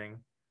happening.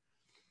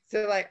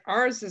 So like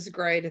ours is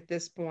great at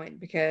this point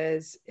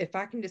because if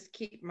I can just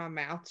keep my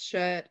mouth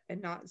shut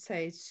and not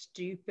say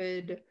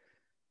stupid,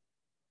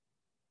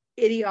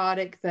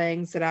 idiotic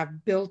things that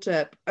I've built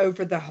up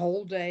over the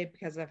whole day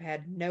because I've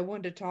had no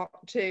one to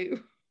talk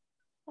to.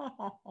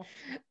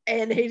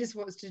 And he just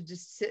wants to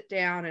just sit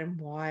down and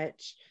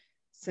watch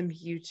some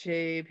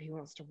YouTube. He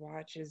wants to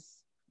watch his,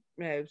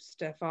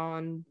 stuff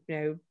on,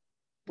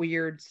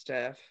 weird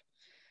stuff.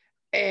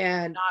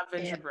 And not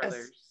Venture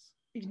Brothers.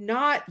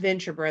 Not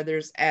Venture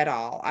Brothers at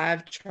all.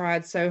 I've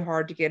tried so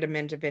hard to get him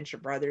into Venture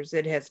Brothers.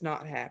 It has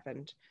not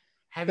happened.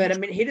 But I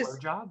mean, he just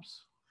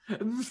jobs.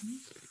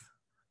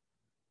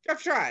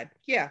 I've tried.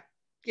 Yeah.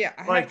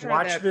 I like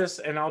watch this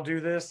and I'll do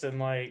this and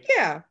like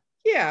Yeah.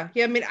 I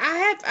mean,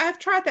 I've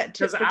tried that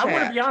too. Because I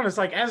want to be honest,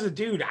 like as a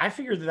dude, I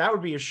figured that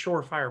would be a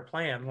surefire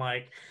plan.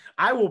 Like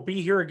I will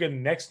be here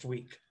again next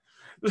week.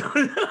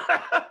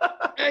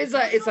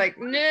 It's like,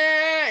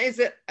 nah, is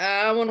it?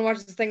 I want to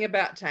watch this thing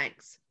about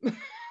tanks.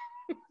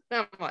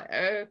 I'm like,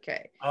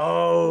 okay.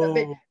 Oh.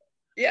 But,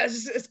 yeah,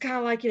 it's kind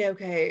of like,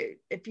 okay,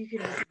 if you can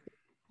just be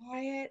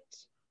quiet.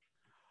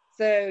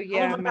 So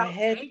yeah, my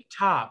head. Tank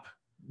top.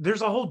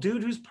 There's a whole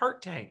dude who's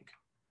part tank.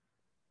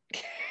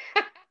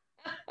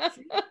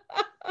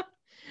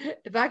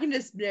 If I can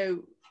just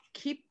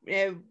keep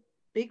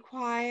be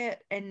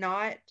quiet and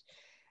not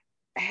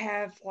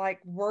have like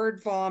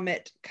word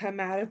vomit come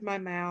out of my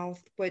mouth,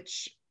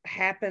 which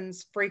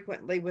happens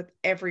frequently with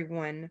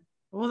everyone.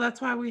 Well, that's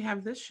why we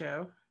have this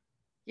show.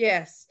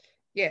 Yes.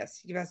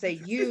 If I say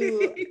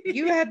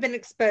you have been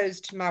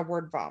exposed to my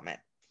word vomit,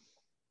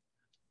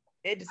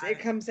 it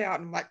comes out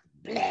and I'm like,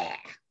 bleh.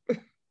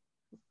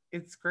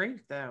 It's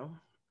great though.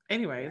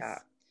 Anyways,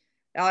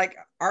 like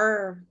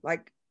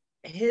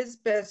his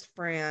best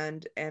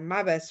friend and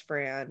my best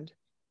friend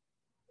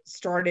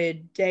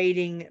started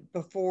dating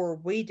before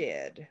we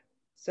did,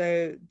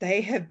 so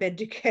they have been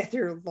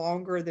together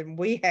longer than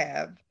we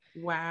have.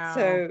 Wow.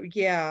 So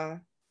yeah,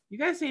 you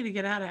guys need to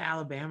get out of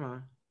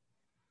Alabama.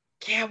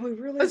 Yeah, we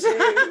really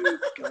do.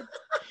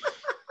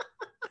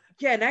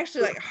 Yeah, and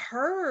actually, like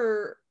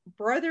her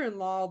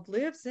brother-in-law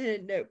lives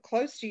in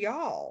close to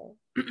y'all.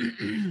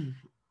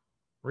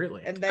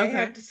 Really? And they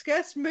have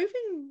discussed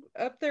moving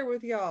up there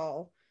with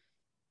y'all.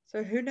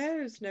 So who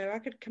knows? No, I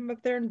could come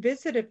up there and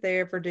visit if they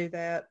ever do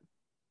that.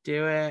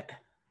 Do it.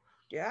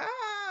 Yeah.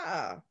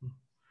 I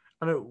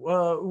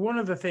know. One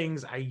of the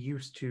things I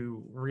used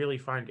to really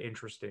find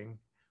interesting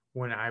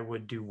when I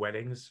would do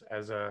weddings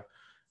as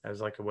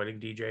like a wedding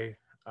DJ.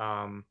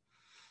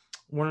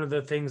 One of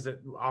the things that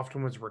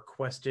often was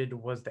requested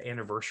was the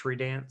anniversary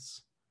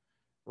dance,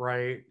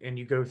 right? And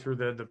you go through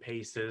the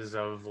paces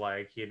of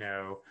like,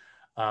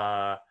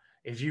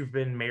 if you've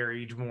been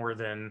married more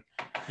than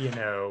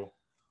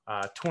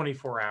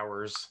 24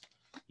 hours,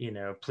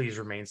 please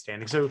remain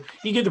standing. So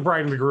you get the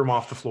bride and the groom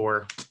off the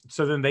floor,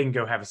 so then they can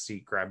go have a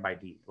seat, grab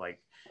bite to eat. Like,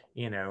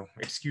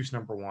 excuse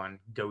number one,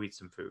 go eat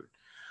some food.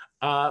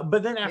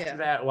 But then after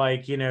that,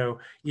 like, you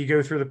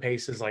go through the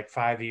paces, like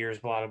 5 years,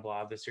 blah, blah,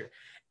 blah, this year.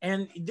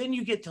 And then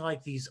you get to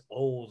like these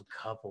old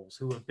couples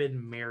who have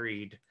been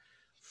married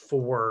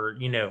for,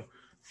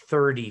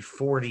 30,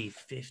 40,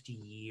 50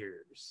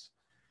 years.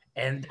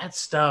 And that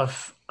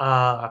stuff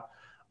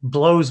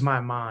blows my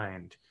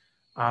mind.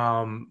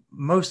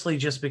 Mostly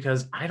just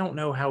because I don't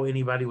know how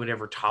anybody would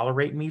ever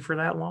tolerate me for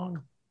that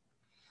long.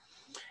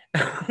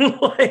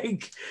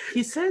 Like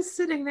he says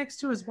sitting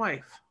next to his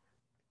wife.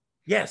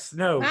 Yes,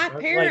 no. My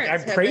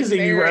parents I'm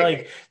praising you.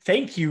 Like,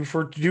 thank you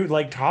for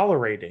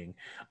tolerating.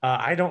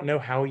 I don't know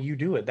how you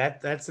do it.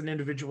 That's an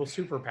individual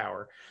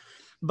superpower.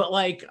 But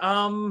like,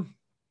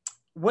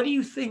 what do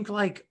you think?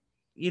 Like,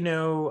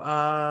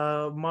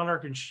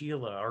 Monarch and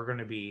Sheila are going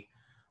to be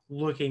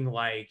looking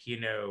like,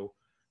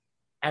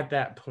 at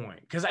that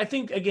point? Because I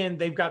think again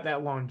they've got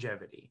that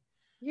longevity.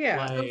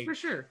 Yeah, for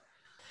sure.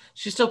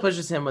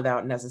 pushes him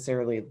without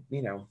necessarily,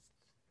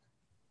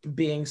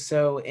 being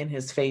so in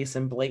his face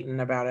and blatant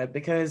about it,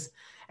 because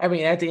I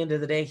mean, at the end of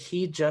the day,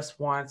 he just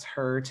wants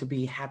her to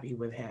be happy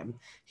with him.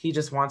 He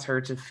just wants her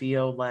to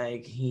feel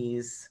like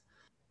he's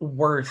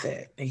worth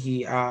it.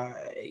 He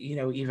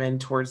even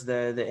towards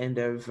the end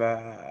of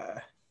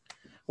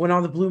when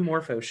all the blue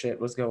morpho shit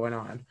was going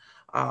on,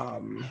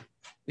 and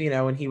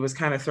he was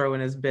kind of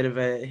throwing his bit of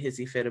a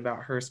hissy fit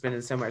about her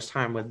spending so much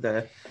time with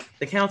the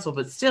council,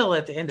 but still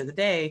at the end of the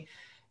day,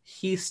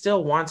 he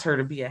still wants her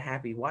to be a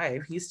happy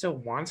wife. He still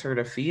wants her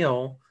to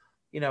feel,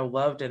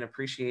 loved and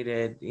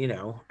appreciated,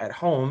 at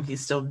home.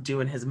 He's still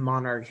doing his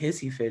monarch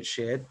hissy fit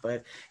shit,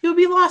 but he'll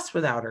be lost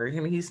without her. I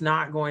mean, he's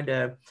not going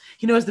to,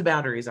 he knows the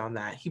boundaries on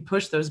that. He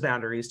pushed those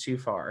boundaries too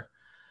far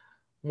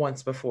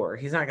once before.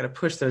 He's not going to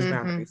push those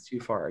boundaries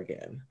too far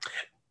again.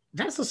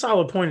 That's a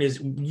solid point,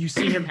 is you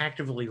see him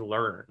actively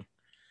learn.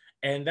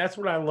 And that's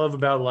what I love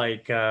about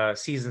like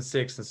season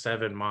 6 and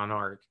 7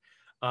 Monarch.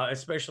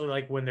 Especially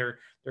like when they're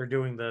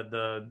doing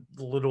the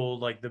little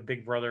like the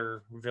big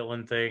brother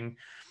villain thing,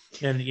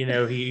 and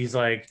he's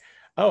like,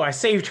 oh, I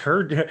saved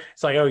her.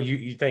 It's like, oh,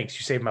 you thanks,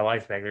 you saved my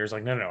life back there. It's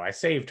like, no, I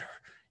saved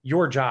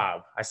your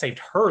job. I saved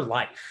her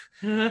life.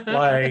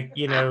 Like,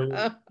 he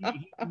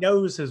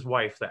knows his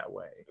wife that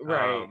way,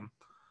 right?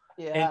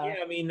 Yeah. And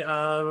I mean,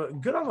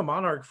 good on the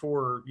Monarch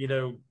for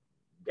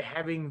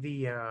having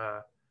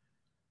the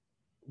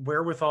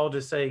wherewithal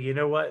to say, you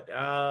know what,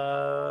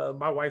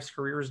 my wife's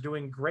career is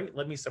doing great,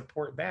 let me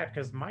support that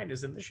because mine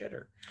is in the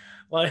shitter.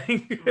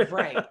 Like,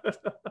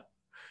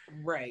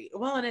 right.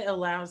 Well, and it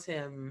allows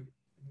him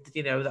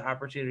the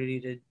opportunity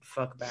to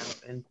fuck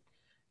about and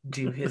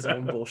do his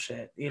own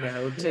bullshit, to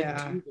do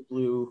the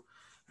blue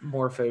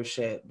morpho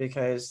shit,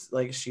 because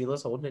like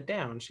Sheila's holding it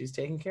down, she's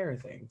taking care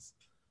of things.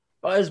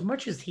 As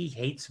much as he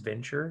hates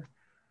Venture,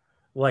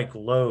 like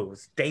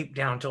loathes deep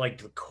down to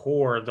like the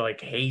core, like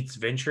hates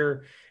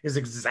Venture, is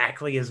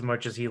exactly as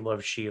much as he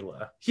loves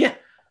Sheila. Yeah,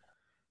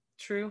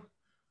 true,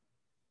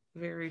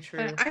 very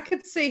true. I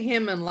could see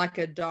him in like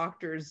a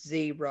Dr.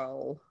 Z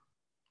role,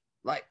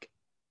 like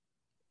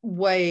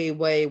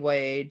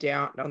way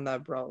down on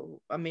the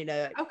role. I mean,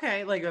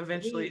 okay, like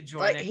eventually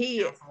joining like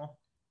council.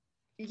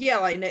 Yeah,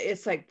 like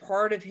it's like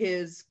part of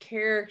his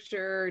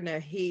character. No,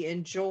 he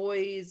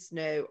enjoys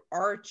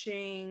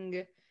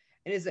arching,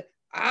 and is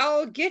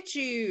I'll get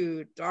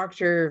you,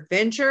 Dr.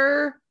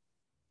 Venture.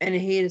 And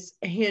he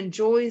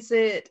enjoys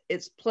it.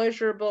 It's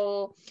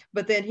pleasurable,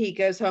 but then he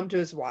goes home to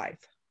his wife.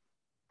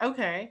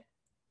 Okay.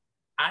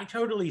 I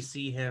totally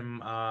see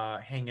him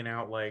hanging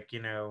out, like,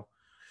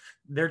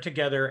 they're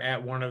together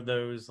at one of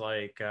those,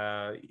 like,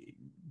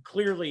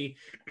 clearly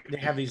they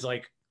have these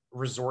like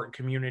resort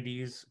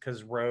communities,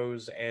 because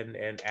Rose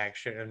and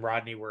Action and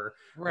Rodney were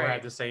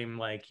at the same,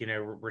 like,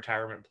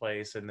 retirement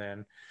place. And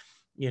then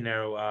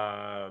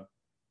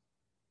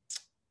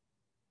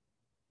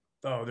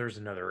there's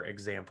another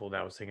example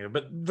that I was thinking of,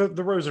 but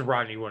the Rose and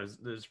Rodney one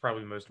is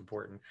probably the most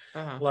important.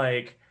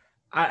 Like,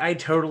 I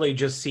totally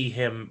just see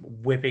him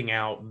whipping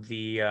out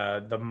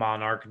the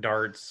Monarch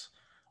darts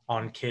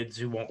on kids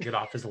who won't get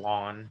off his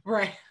lawn.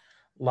 Right.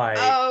 Like,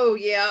 oh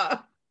yeah.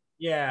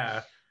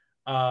 Yeah.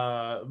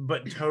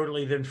 But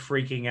totally then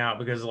freaking out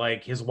because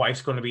like his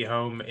wife's going to be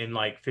home in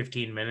like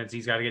 15 minutes.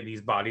 He's got to get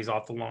these bodies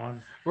off the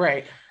lawn.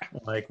 Right.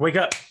 Like, wake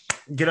up,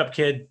 get up,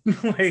 kid.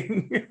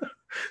 Like,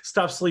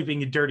 stop sleeping,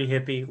 you dirty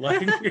hippie.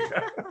 Like,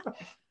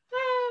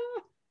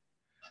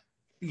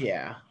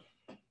 yeah.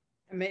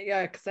 I mean,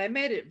 yeah, because I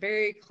made it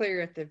very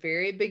clear at the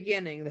very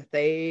beginning that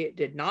they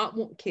did not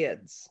want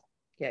kids.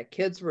 Yeah,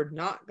 kids were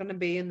not going to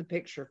be in the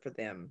picture for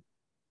them.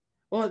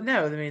 Well,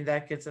 no, I mean,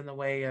 that gets in the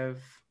way of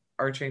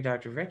arching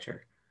Dr.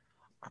 Venture.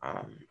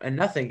 And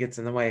nothing gets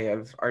in the way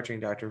of arching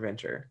Dr.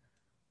 Venture.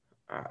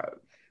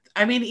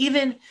 I mean,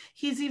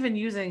 he's even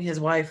using his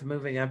wife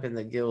moving up in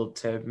the guild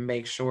to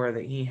make sure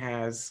that he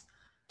has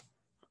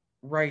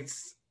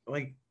rights,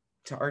 like,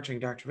 to arching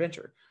Dr.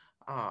 Venture.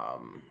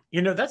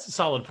 That's a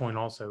solid point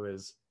also,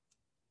 is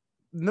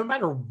no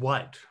matter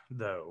what,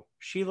 though,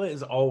 Sheila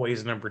is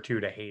always number 2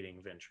 to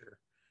hating Venture.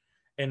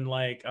 And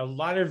like a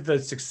lot of the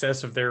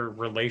success of their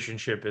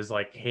relationship is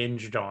like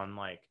hinged on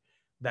like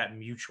that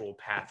mutual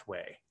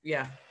pathway.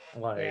 Yeah.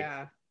 Like,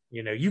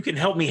 you can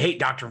help me hate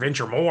Dr.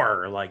 Venture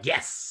more. Like,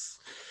 yes.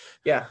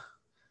 Yeah.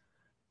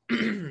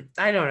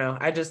 I don't know.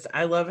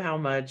 I love how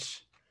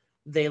much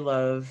they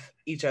love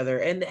each other.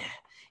 And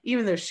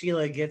even though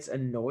Sheila gets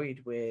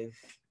annoyed with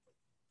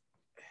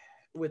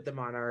the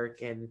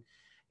Monarch and,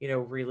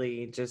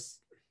 really just,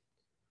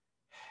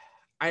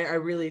 I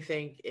really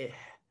think it,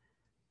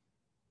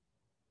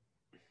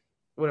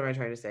 what am I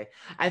trying to say?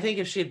 I think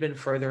if she had been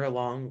further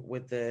along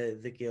with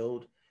the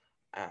guild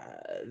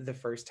the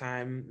first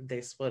time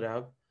they split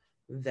up,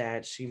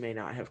 that she may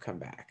not have come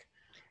back.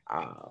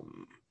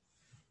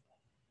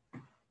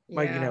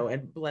 Like,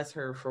 and bless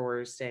her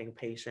for staying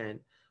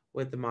patient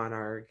with the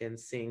Monarch and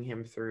seeing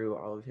him through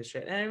all of his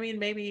shit. And I mean,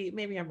 maybe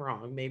I'm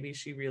wrong. Maybe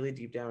she really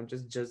deep down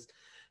just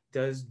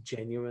does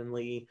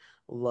genuinely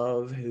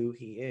love who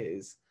he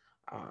is,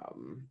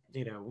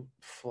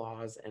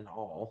 flaws and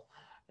all.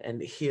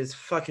 and he is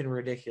fucking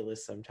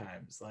ridiculous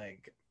sometimes.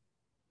 Like,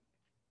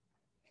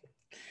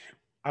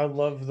 I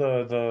love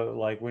the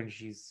like when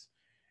she's,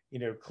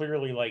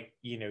 clearly like,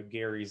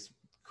 Gary's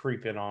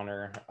creeping on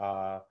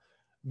her.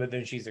 But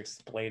then she's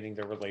explaining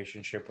the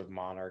relationship with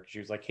Monarch. She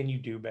was like, "Can you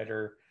do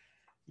better,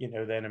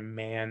 than a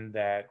man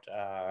that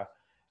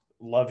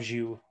loves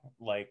you,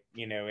 like,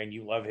 and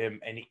you love him,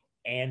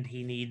 and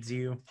he needs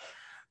you,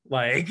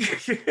 like."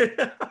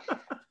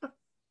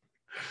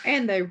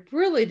 And they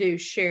really do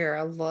share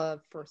a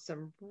love for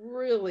some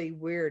really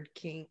weird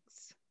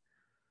kinks.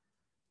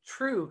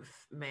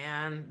 truth,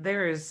 man.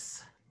 There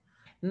is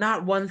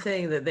not one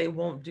thing that they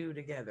won't do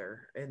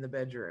together in the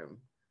bedroom.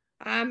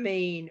 I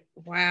mean,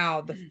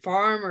 wow, the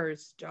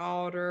farmer's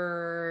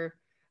daughter.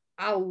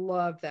 I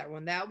love that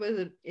one. That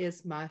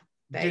is my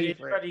Did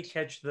favorite. anybody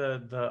catch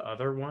the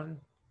other one?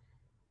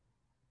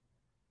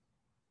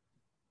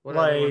 What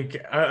other one?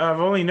 Like, I've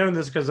only known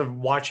this because of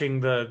watching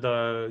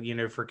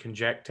the for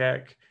Conject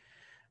Tech.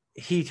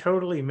 He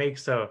totally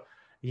makes a,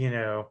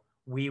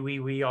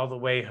 we all the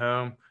way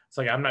home. It's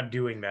like, I'm not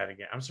doing that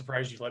again. I'm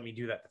surprised you let me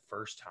do that the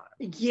first time.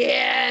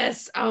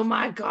 Yes. Oh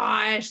my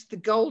gosh, the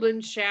golden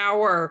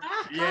shower.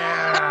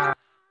 Yeah.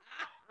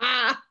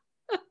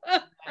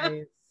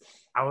 Nice.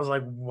 I was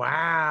like,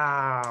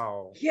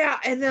 wow. Yeah,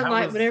 and then That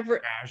like was whenever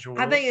casual.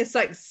 I think it's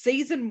like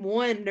season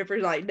 1, whenever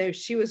like no,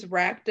 she was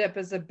wrapped up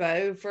as a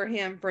bow for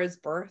him for his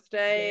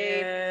birthday.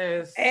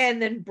 Yes.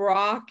 And then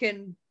Brock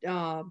and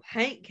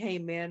Hank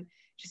came in.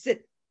 She said,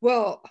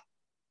 "Well,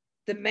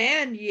 the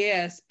man,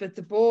 yes, but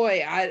the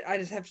boy, I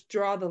just have to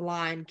draw the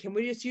line. Can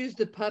we just use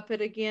the puppet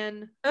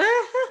again?"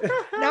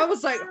 And I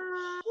was like,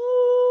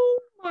 "Oh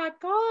my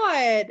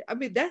god!" I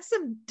mean, that's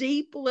some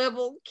deep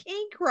level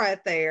kink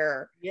right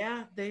there.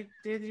 yeah, they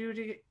did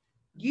you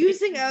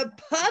Using a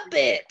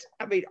puppet.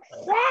 I mean,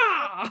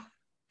 wah!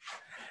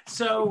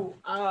 So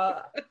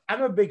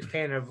I'm a big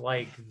fan of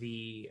like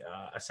the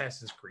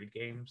Assassin's Creed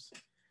games,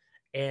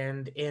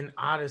 and in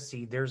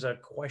Odyssey, there's a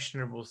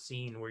questionable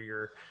scene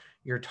where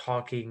you're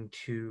talking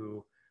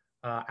to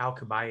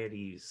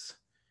Alcibiades,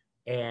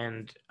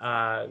 and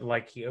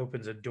like he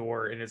opens a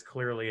door and it's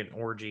clearly an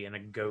orgy, and a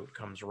goat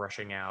comes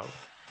rushing out,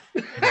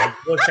 and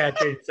like looks at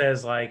you and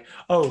says like,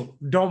 "Oh,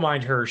 don't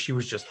mind her. She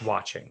was just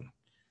watching."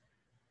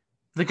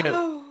 The goat.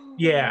 Oh,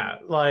 Yeah,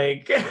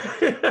 like.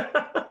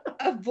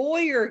 a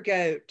voyeur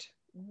goat.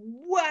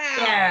 Wow.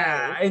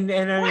 Yeah, and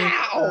I mean,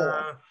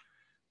 Wow.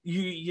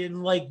 you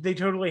like they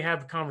totally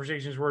have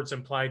conversations where it's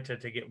implied to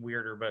get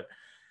weirder, but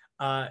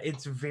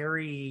it's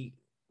very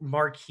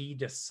Marquis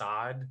de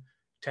Sade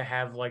to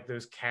have like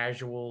those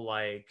casual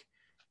like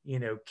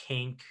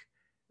kink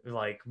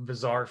like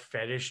bizarre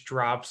fetish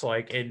drops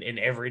like in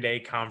everyday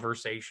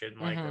conversation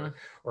like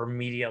or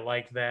media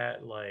like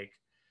that, like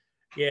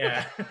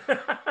yeah.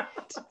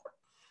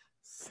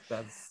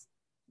 That's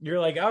You're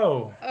like,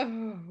 oh,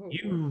 Oh.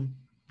 you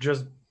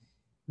just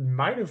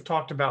might have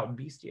talked about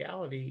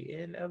bestiality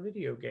in a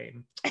video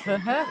game.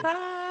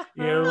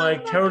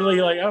 Like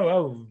totally like,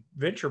 oh,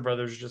 Venture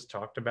Brothers just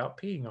talked about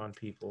peeing on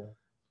people.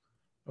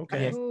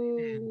 Okay. Yes.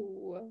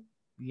 Oh.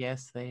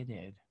 Yes, they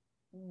did.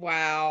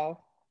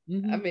 Wow.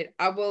 Mhm. I mean,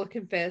 I will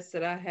confess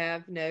that I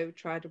have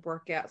tried to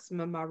work out some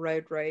of my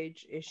road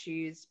rage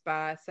issues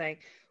by saying,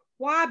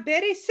 "Why,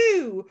 Betty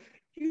Sue,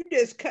 you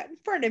just cut in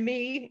front of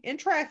me in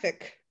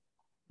traffic."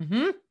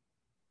 Mhm.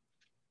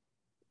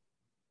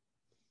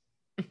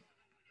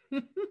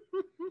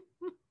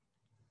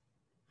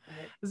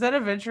 Is that a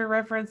Venture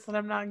reference that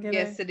I'm not getting?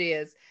 Yes, it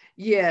is.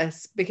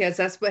 Yes, because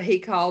that's what he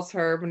calls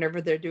her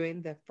whenever they're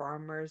doing the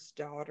farmer's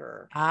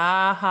daughter.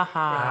 Ah ha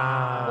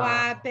ha. Ah.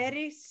 Why,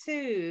 Betty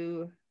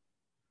Sue?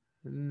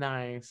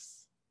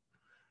 Nice.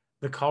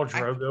 The Khal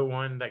Drogo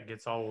one that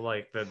gets all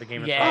like the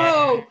Game of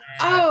Yeah. Thrones.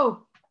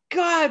 Oh,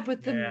 God,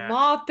 with the Yeah.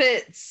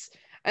 Moppets.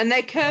 And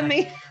they come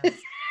in.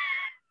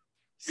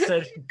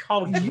 Said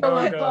Khal Good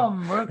Drogo.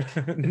 bum, Rook.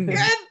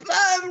 Good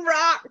bum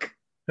rock.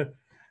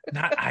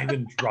 Not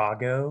Ivan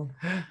Drago.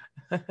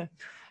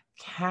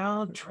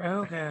 Khal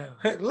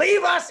Drogo.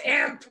 Leave us,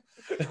 imp.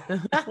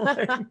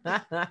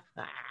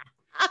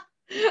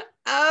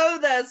 Oh,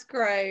 that's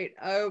great.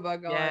 Oh my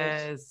gosh.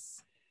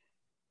 Yes.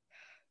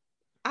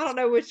 I don't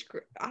know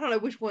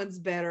which one's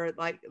better,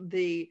 like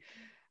the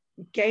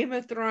Game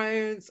of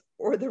Thrones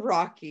or the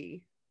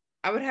Rocky.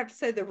 I would have to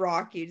say the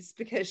Rocky just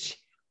because she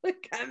was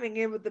coming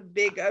in with the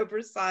big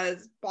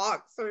oversized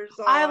boxers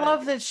on. I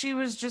love that she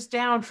was just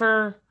down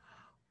for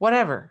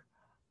whatever.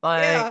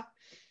 Like, Yeah.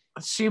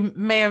 she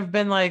may have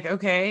been like,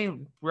 okay,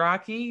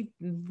 Rocky,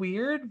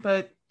 weird,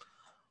 but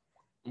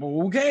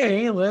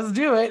okay, let's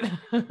do it.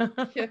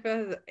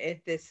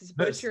 If this is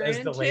what This you're is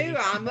the into, lady.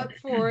 I'm up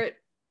for it.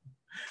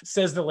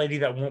 Says the lady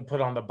that won't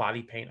put on the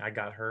body paint. I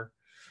got her.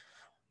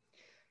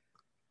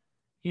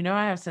 You know,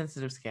 I have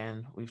sensitive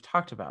skin. We've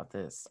talked about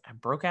this. I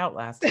broke out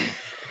last time.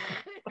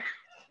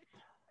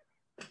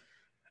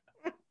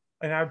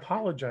 And I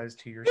apologize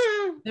to your.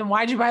 Then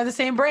why'd you buy the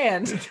same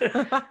brand?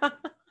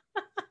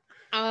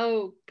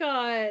 Oh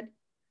God.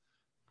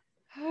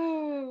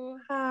 Oh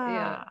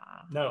yeah.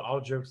 No,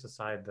 all jokes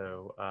aside,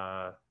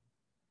 though,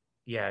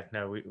 Yeah,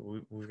 no,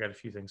 we've got a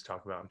few things to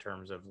talk about in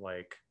terms of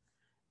like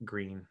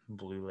green,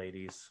 blue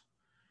ladies,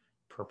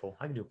 purple.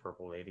 I can do a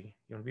purple lady.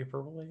 You want to be a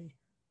purple lady?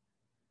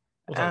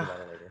 We'll talk about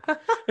it later.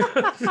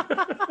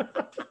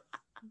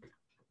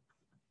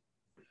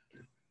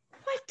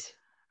 What?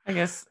 I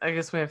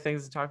guess we have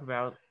things to talk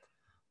about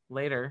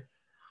later.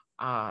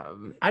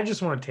 I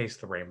just want to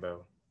taste the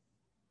rainbow.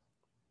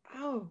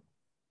 Oh.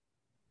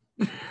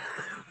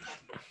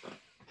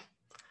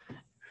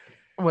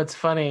 What's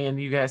funny,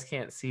 and you guys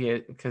can't see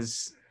it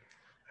because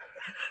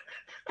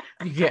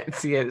you can't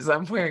see it, is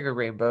I'm wearing a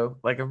rainbow,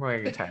 like I'm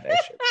wearing a tie-dye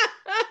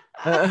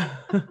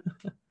shirt.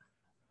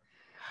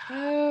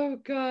 Oh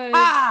god.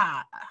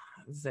 Ah!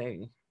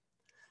 Zing.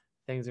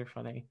 Things are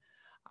funny.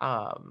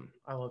 I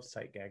love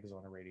sight gags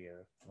on the radio.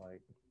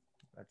 Like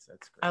that's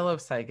great. I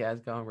love sight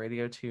gags on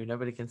radio too.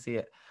 Nobody can see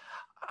it.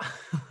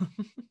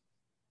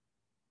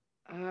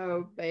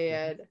 Oh Did you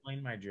bad.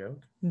 explain my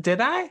joke? Did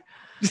I?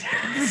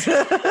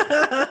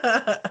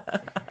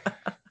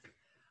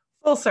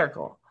 Full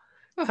circle.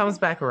 Comes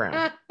back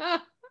around.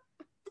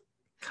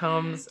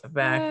 Comes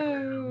back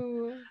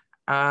around.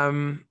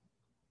 Oh.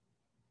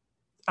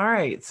 All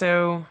right.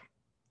 So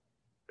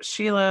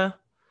Sheila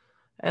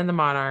and the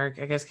Monarch.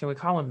 I guess, can we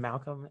call him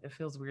Malcolm? It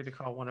feels weird to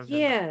call one of them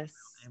Yes.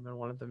 Malcolm and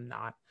one of them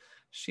not.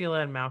 Sheila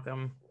and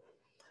Malcolm.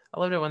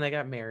 I loved it when they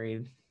got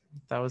married.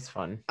 That was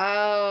fun.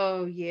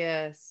 Oh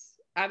yes.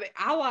 I mean,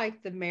 I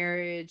like the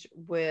marriage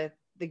with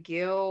the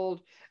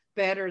guild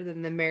better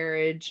than the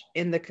marriage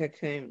in the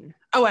cocoon.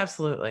 Oh,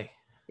 absolutely.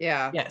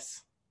 Yeah.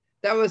 Yes.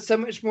 That was so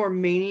much more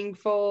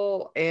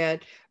meaningful. And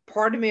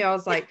part of me, I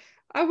was like,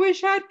 I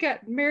wish I'd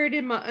got married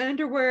in my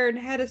underwear and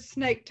had a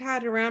snake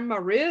tied around my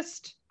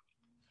wrist.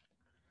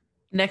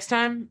 Next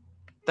time,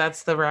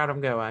 that's the route I'm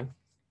going.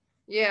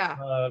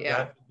 Yeah.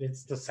 Yeah.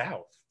 It's the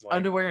South. Like,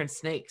 Underwear and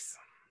snakes.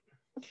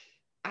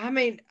 I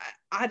mean,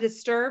 I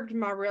disturbed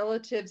my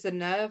relatives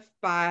enough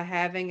by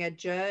having a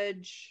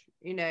judge,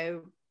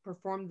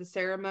 perform the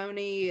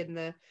ceremony in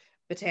the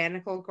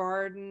botanical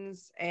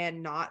gardens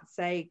and not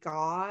say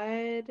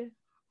God.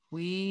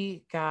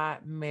 We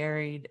got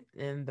married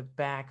in the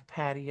back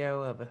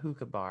patio of a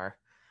hookah bar.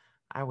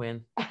 I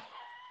win.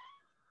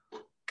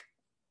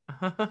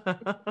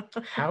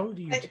 how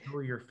do you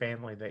tell your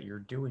family that you're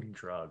doing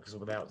drugs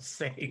without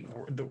saying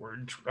the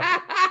word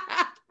drugs?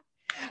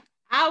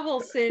 I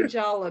will send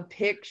y'all a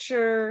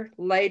picture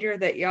later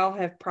that y'all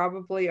have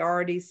probably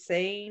already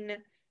seen,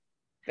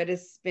 but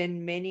it's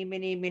been many,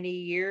 many, many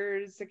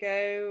years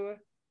ago.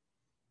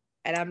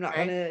 And I'm not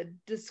going to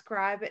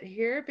describe it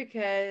here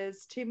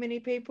because too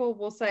many people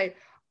will say,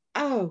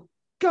 oh,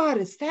 God,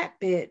 it's that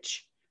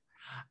bitch.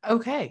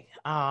 Okay.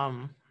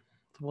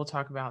 We'll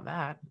talk about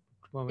that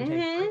when we take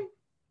a break.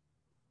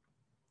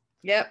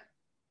 Yep.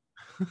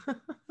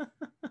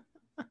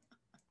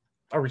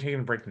 Are we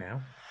taking a break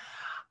now?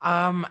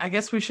 I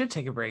guess we should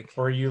take a break.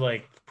 Or are you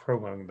like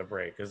promoting the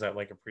break? Is that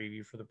like a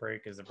preview for the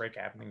break? Is the break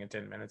happening in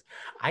 10 minutes?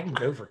 I can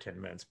go for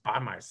 10 minutes by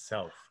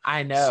myself.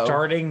 I know.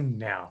 Starting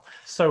now.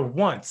 So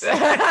once.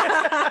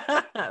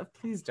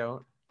 Please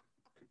don't.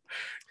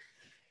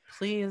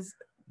 Please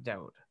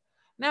don't.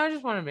 Now I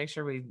just want to make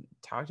sure we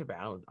talked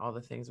about all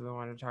the things we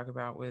wanted to talk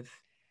about with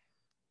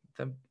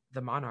the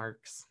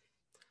Monarchs.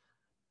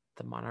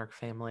 The Monarch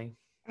family.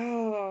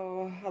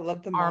 Oh, I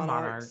love the Our Monarchs.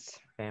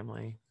 Monarch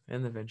family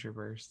in the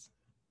Ventureverse.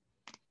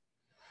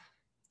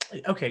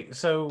 Okay,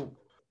 so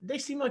they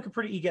seem like a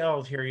pretty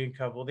egalitarian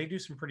couple. They do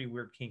some pretty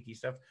weird kinky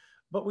stuff,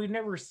 but we've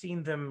never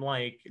seen them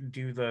like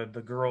do the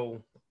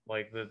girl,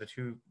 like the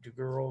two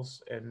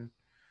girls. And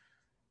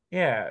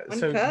yeah,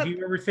 so do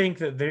you ever think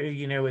that there,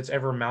 it's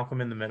ever Malcolm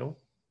in the middle?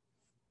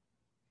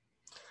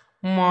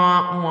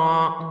 Wah,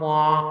 wah,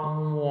 wah,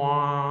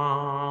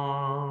 wah.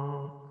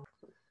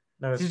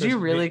 No, did you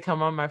really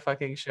come on my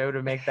fucking show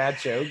to make that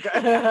joke?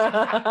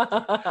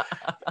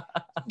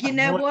 You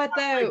know what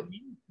though? I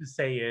mean to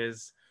say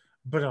is,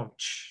 but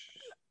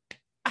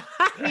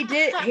he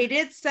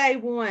did say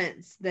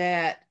once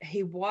that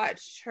he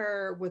watched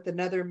her with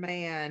another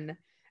man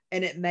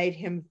and it made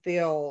him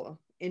feel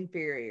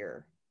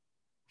inferior.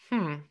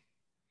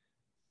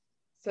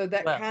 So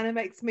that kind of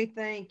makes me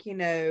think,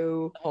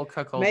 whole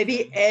cuckold maybe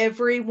thing.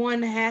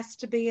 everyone has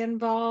to be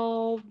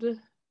involved.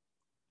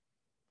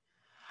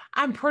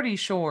 I'm pretty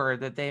sure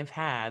that they've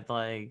had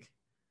like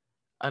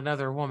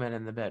another woman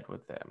in the bed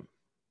with them.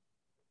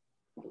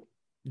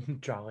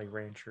 Jolly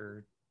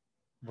Rancher,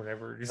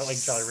 whatever, like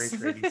Jolly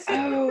Rancher 87.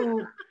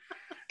 Oh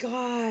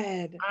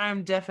God.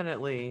 I'm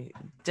definitely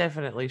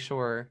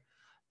sure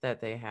that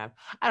they have.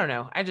 I don't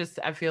know.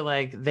 I feel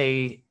like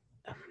they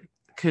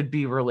could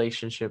be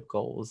relationship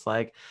goals.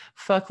 Like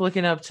fuck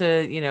looking up to,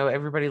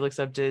 everybody looks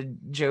up to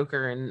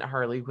Joker and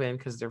Harley Quinn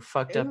because they're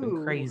fucked up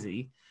and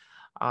crazy.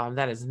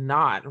 That is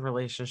not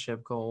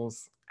relationship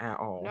goals at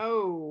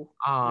all.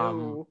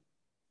 No.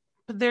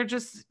 But they're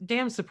just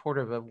damn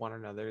supportive of one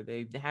another.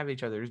 They have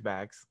each other's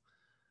backs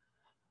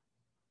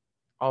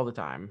all the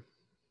time.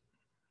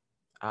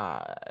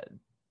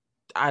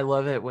 I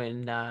love it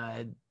when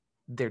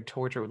they're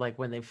tortured, like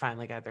when they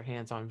finally got their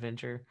hands on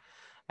Venture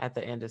at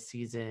the end of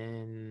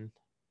season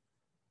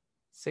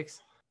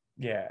 6.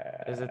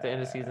 Yeah. Is it the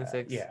end of season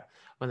 6? Yeah.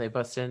 When they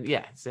bust in.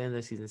 Yeah, it's the end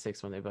of season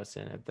 6 when they bust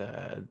in at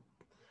the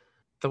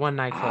one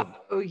nightclub.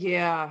 Oh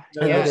yeah,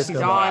 No, yeah. that's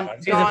season Don five.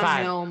 Season Don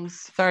 5.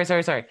 Helms.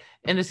 Sorry.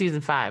 End of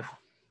season 5.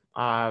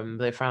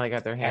 They finally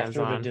got their hands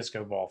After on. the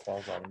disco ball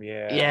falls on him.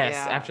 Yeah. Yes,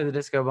 Yeah. after the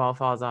disco ball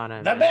falls on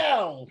him. The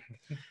bell.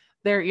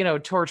 They're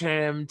torturing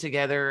him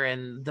together,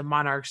 and the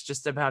monarch's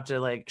just about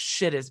to like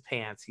shit his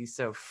pants. He's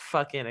so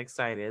fucking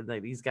excited.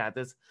 Like he's got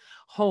this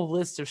whole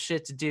list of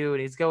shit to do,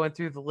 and he's going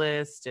through the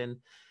list, and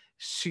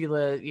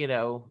Sheila,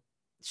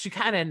 she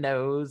kind of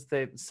knows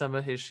that some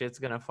of his shit's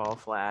gonna fall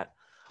flat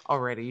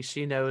already.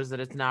 She knows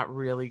that it's not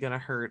really gonna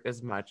hurt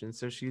as much, and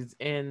so she's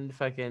in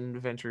fucking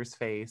Venture's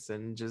face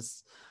and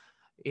just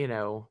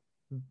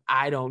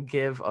I don't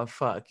give a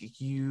fuck.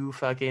 You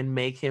fucking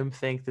make him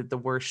think that the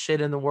worst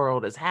shit in the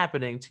world is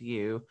happening to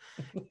you.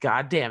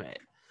 God damn it.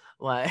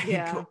 Like,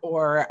 Yeah.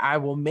 or I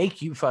will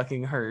make you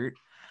fucking hurt.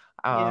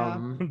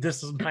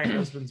 This is my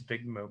husband's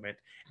big moment,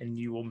 and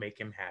you will make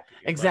him happy.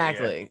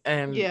 Exactly.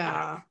 And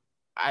Yeah.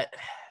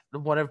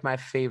 one of my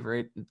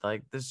favorite,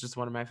 this is just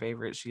one of my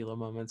favorite Sheila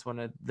moments, one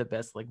of the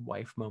best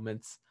wife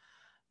moments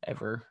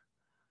ever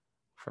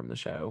from the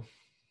show.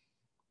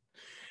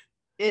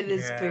 It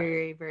is Yeah.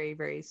 very, very,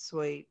 very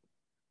sweet.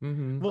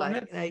 Mm-hmm. Well,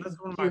 Like, that's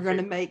one of my you're going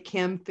to favorite- make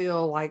him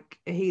feel like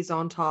he's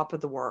on top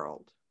of the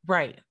world.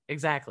 Right.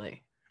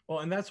 Exactly. Well,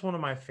 and that's one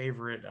of my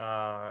favorite,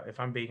 if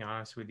I'm being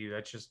honest with you,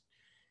 that's just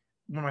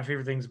one of my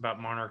favorite things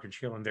about Monarch and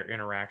Sheila and their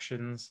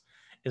interactions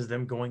is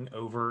them going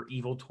over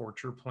evil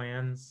torture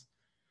plans.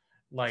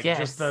 Like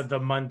just the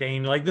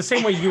mundane, like the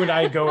same way you and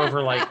I go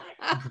over like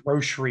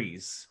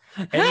groceries.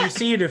 And you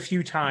see it a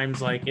few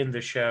times like in the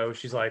show.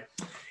 She's like,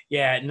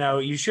 yeah, no,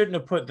 you shouldn't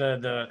have put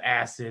the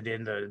acid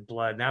in the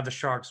blood. Now the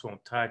sharks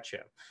won't touch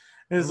him.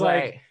 It's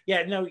like,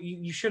 yeah, no,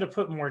 you should have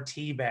put more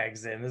tea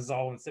bags in. This is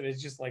all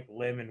it's just like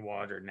lemon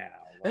water now.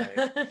 Like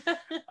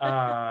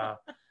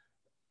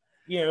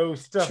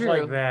stuff True.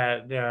 like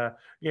that.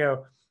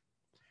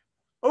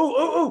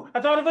 Oh,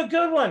 I thought of a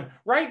good one.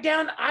 Write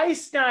down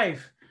ice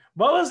knife.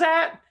 What was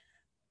that?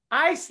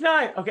 Ice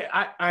knife. Okay,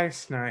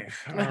 ice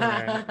knife. All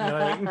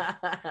right.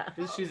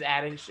 She's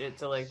adding shit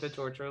to the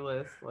torture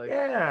list.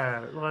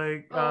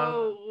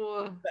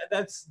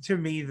 That's to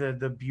me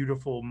the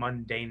beautiful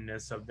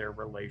mundaneness of their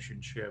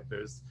relationship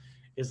is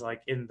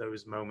like in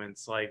those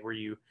moments like where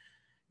you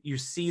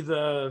see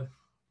the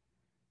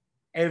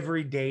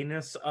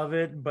everydayness of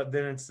it, but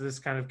then it's this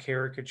kind of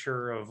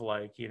caricature of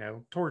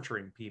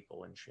torturing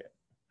people and shit.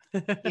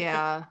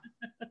 Yeah.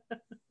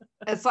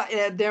 It's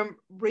like them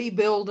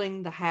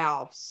rebuilding the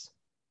house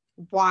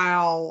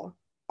while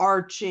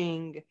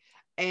Arching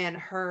and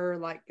her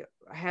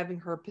having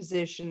her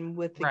position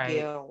with the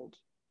guild.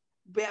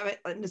 But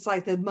it's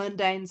like the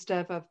mundane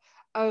stuff of,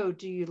 oh,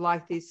 do you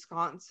like these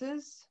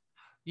sconces?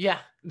 Yeah.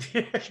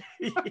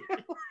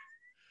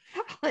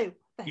 Like,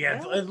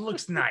 yeah, it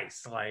looks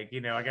nice. I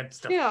got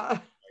stuff. Yeah.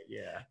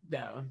 Yeah.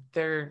 No,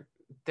 they're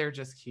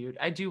just cute.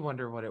 I do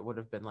wonder what it would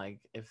have been like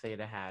if they'd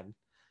have had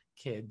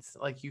kids.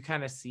 You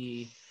kind of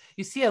see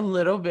a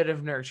little bit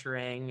of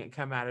nurturing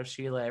come out of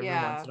Sheila every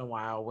once in a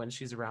while when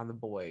she's around the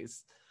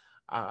boys.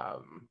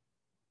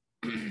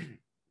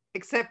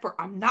 Except for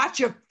I'm not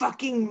your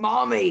fucking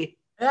mommy.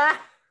 I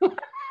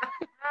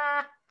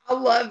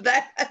love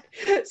that.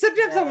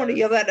 Sometimes I want to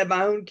yell that at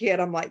my own kid.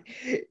 I'm like,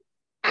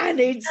 I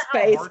need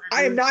space.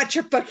 I am not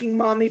your fucking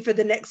mommy for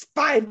the next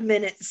 5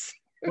 minutes.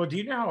 Well, do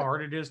you know how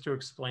hard it is to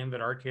explain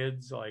that our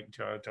kids to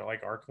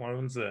our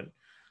clones that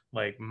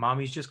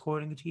mommy's just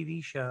quoting a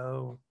TV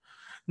show?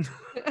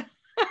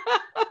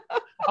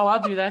 Oh,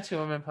 I'll do that to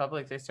them in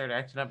public. They start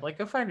acting up.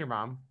 Go find your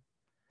mom.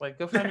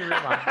 Go find your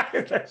real mom.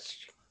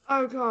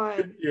 Oh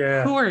God.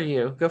 Yeah. Who are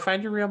you? Go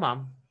find your real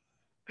mom.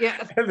 Yeah.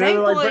 And they're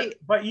Thankfully, like,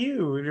 but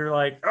you. And you're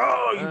like,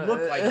 oh, you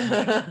look like me.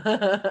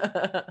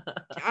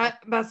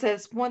 I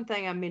says one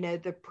thing. I mean,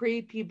 the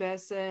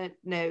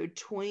prepubescent,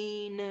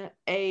 tween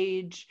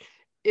age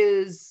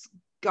is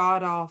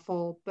god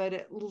awful, but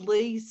at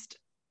least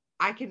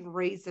I can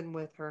reason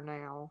with her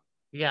now.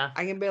 Yeah.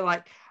 I can be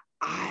like,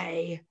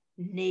 I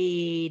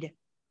need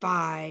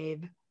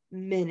 5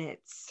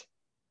 minutes.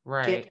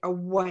 Right. Get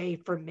away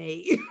from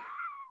me.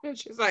 And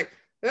she's like,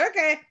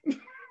 okay.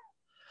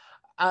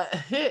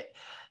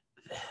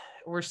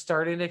 We're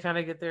starting to kind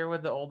of get there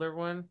with the older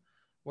one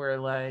where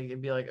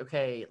it'd be like,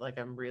 okay,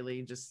 I'm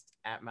really just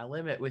at my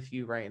limit with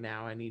you right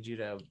now. I need you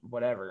to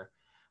whatever.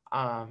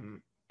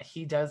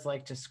 He does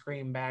like to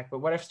scream back, but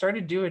what I've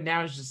started doing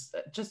now is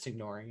just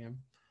ignoring him.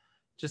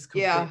 Just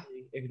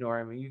completely ignore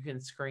him. You can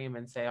scream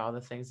and say all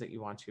the things that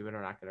you want to, but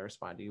I'm not going to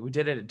respond to you. We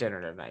did it at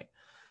dinner tonight.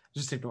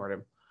 Just ignored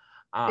him.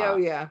 Oh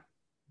yeah.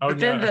 But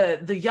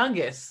then the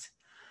youngest,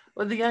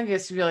 you'd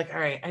be like, all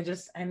right,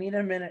 I need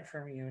a minute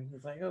from you. And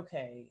he's like,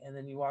 okay. And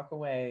then you walk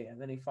away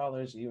and then he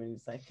follows you and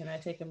he's like, can I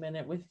take a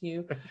minute with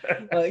you?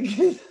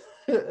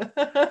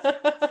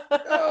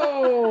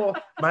 Oh,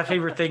 my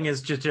favorite thing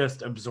is to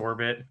just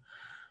absorb it.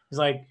 He's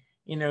like,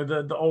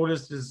 the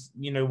oldest is,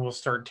 will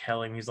start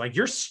telling. He's like,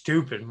 you're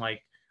stupid. I'm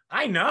like,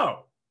 I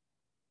know.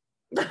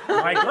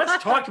 Like,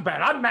 let's talk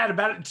about it. I'm mad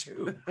about it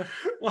too.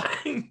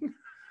 Like,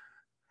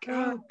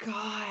 Oh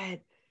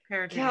God.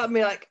 Heritage. Yeah, I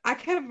mean, like I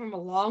come from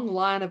a long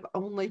line of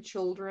only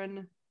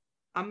children.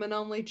 I'm an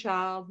only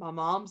child. My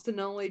mom's an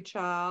only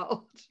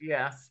child.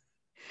 Yeah.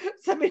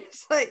 So I mean,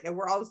 it's like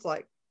we're all just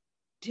like,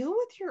 deal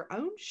with your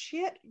own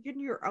shit in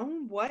your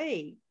own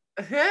way.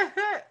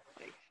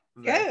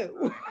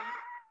 Go.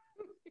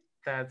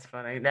 That's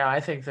funny. Now, I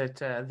think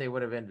that they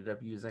would have ended up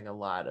using a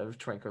lot of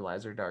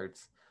tranquilizer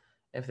darts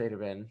if they'd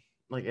have been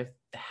like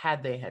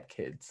had they had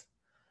kids.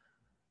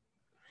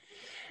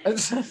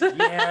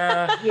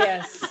 yeah.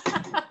 Yes.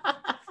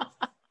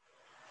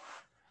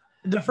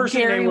 The first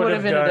thing they would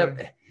have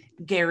done.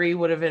 Gary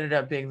would have ended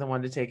up being the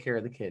one to take care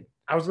of the kid.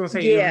 I was going to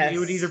say Yes. it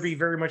would either be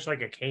very much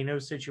like a Kano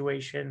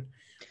situation,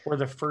 or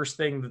the first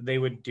thing that they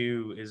would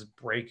do is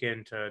break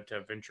into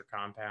Venture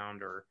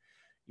Compound or,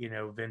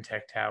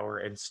 Ventec Tower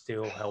and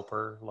still help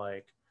her.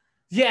 Like,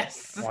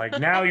 Yes. like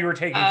now you were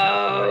taking care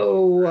of it.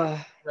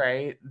 Oh.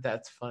 Right.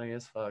 That's funny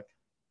as fuck.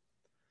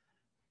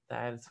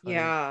 That is funny.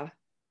 Yeah.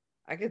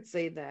 I could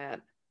see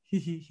that.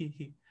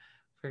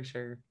 For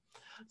sure.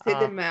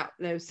 Send them out.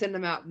 No, send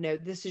them out. No,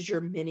 this is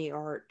your mini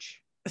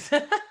arch. This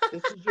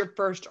is your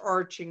first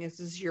arching.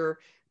 This is your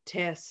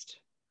test.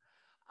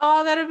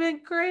 Oh, that'd have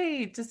been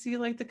great to see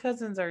like the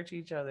cousins arch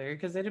each other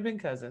because they'd have been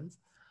cousins.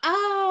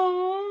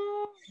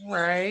 Oh.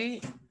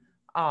 Right.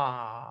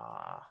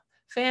 Ah,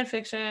 fan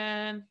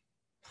fiction.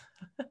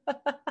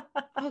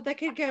 Oh, they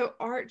could go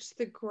arch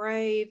the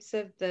graves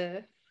of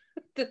the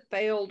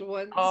failed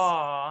ones.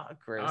 Oh,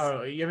 gross.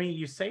 Oh, I mean,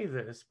 you say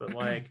this, but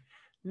like,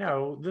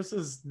 no, this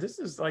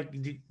is like,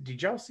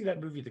 did y'all see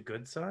that movie, The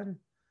Good Son?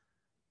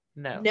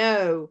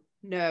 No.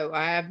 No,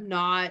 I have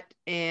not.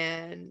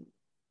 And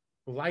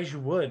Elijah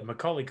Wood,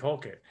 Macaulay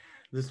Culkin.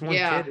 This one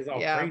Yeah, kid is all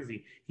yeah.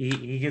 crazy.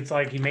 He gets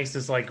like, he makes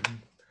this like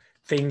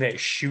thing that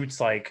shoots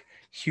like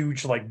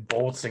huge like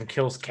bolts and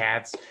kills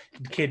cats.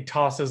 The kid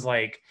tosses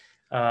like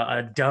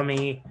a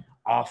dummy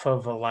off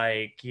of a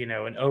like,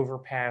 an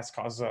overpass,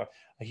 causes a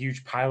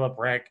huge pileup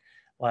wreck.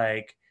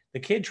 Like, the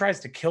kid tries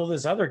to kill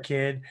this other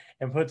kid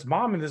and puts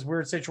mom in this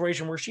weird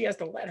situation where she has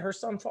to let her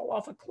son fall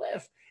off a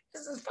cliff.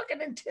 This is a fucking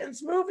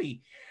intense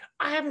movie.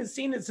 I haven't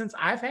seen it since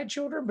I've had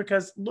children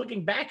because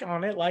looking back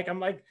on it, like, I'm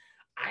like,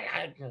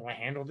 I don't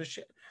handle this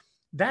shit.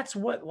 That's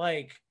what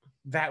like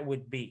that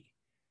would be.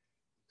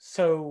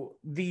 So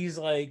these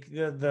like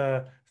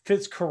the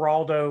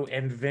Fitzcarraldo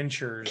and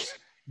Ventures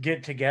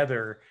get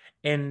together,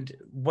 and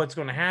what's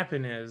going to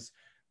happen is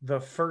the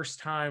first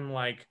time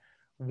like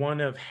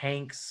one of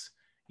Hank's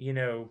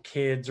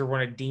kids or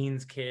one of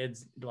Dean's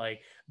kids,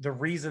 like the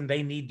reason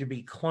they need to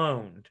be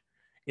cloned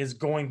is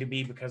going to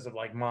be because of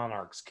like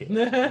Monarch's kid.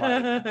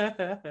 Like,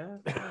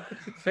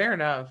 Fair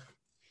enough.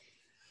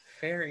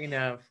 Fair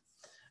enough.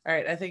 All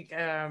right, I think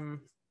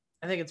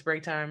it's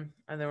break time,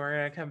 and then we're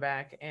gonna come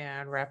back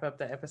and wrap up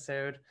the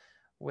episode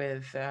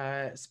with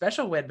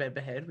special Wed Bed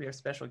Behead. We have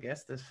special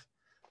guests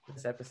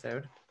this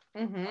episode.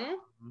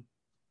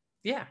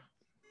 Yeah.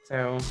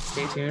 So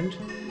stay tuned.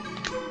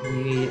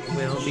 We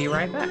will be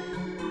right back.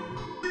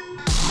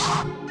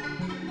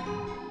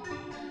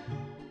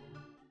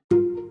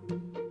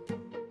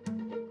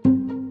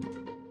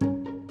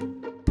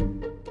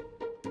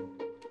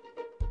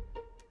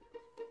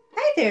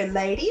 Hey there,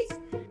 ladies.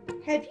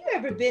 Have you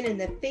ever been in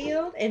the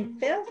field and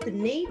felt the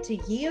need to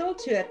yield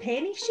to a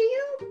panty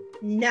shield?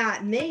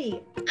 Not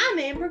me. I'm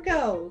Amber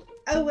Gold,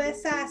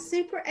 OSI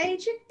super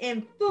agent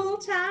and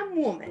full-time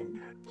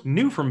woman.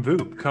 new from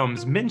Voop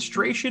comes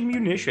Menstruation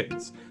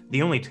Munitions,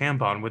 the only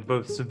tampon with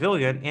both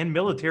civilian and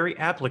military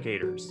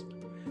applicators.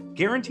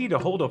 Guaranteed to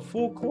hold a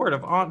full quart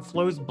of Aunt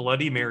Flo's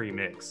Bloody Mary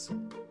mix.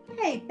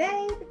 Hey,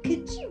 babe,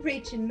 could you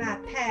reach in my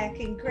pack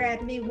and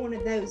grab me one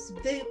of those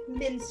Voop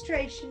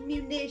menstruation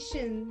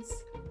munitions?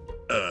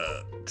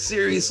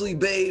 Seriously,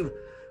 babe?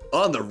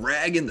 On the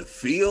rag in the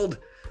field?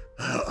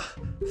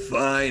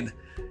 Fine.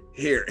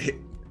 Here.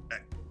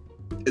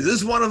 Is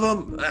this one of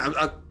them?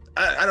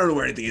 I don't know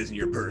where anything is in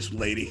your purse,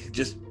 lady.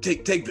 Just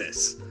take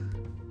this.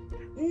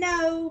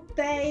 No,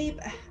 babe.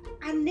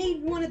 I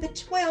need one of the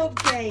 12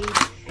 grade.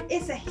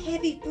 It's a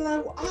heavy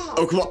flow off.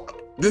 Oh, come on.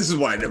 This is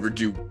why I never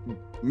do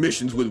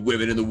missions with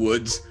women in the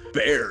woods.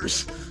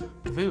 Bears.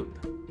 Voop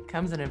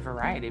comes in a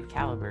variety of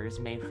calibers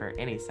made for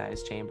any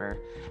size chamber,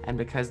 and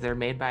because they're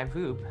made by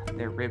Voop,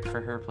 they're ribbed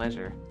for her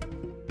pleasure.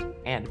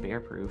 And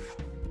bear-proof.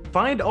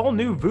 Find all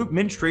new Voop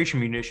menstruation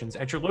munitions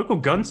at your local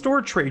gun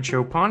store, trade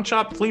show, pawn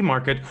shop, flea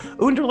market,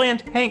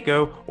 Underland,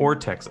 Hanko, or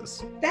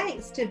Texas.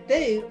 Thanks to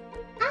Voop,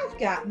 I've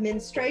got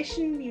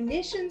menstruation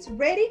munitions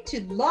ready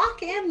to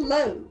lock and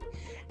load.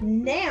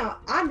 Now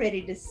I'm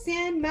ready to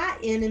send my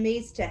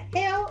enemies to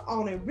hell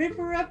on a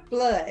river of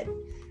blood.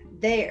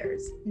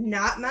 Theirs,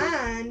 not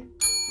mine.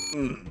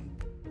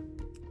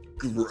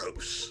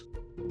 Gross.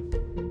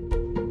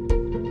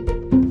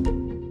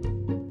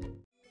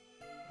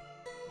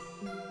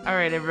 All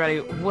right,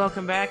 everybody,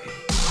 welcome back.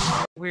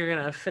 We're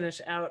going to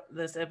finish out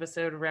this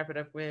episode, wrap it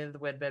up with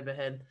Wed Bed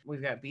Behead.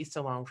 We've got Beast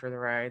along for the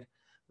ride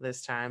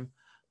this time.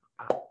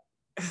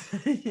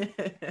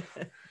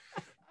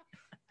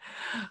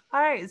 All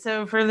right.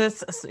 So for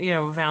this,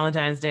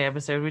 Valentine's Day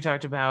episode, we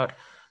talked about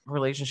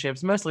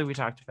relationships. Mostly we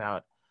talked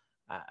about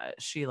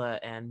Sheila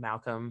and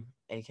Malcolm,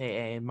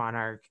 aka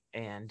Monarch,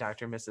 and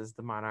Dr. Mrs.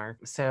 the Monarch.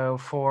 So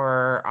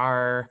for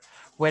our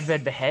Wed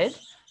Bed Behead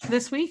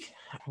this week,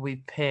 we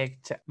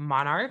picked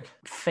Monarch,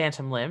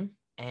 Phantom Limb,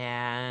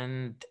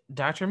 and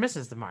Dr.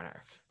 Mrs. the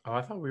Monarch. Oh,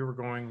 I thought we were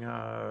going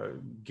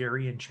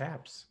Gary and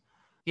Chaps.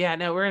 Yeah,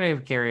 no, we're gonna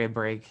give Gary a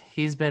break.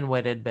 He's been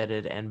wedded,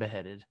 bedded, and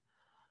beheaded.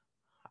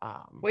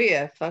 We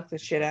fucked the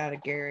shit out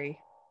of Gary.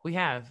 We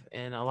have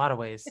in a lot of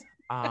ways.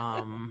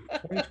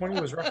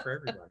 2020 was rough for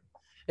everybody.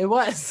 It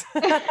was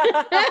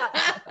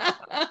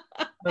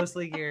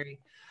mostly Gary.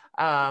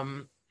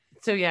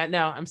 So yeah,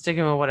 no, I'm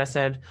sticking with what I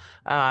said.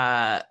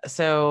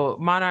 So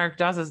Monarch,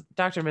 Dr.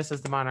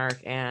 Mrs. the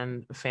Monarch,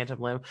 and Phantom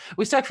Limb.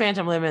 We stuck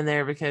Phantom Limb in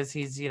there because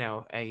he's,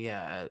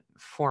 a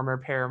former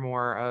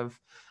paramour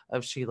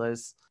of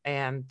Sheila's,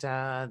 and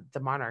the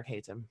Monarch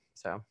hates him.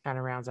 So kind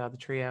of rounds out the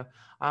trio.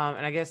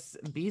 And I guess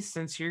Beast,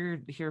 since you're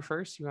here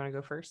first, you want to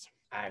go first?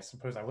 I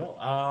suppose I will.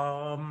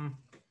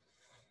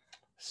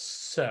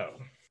 So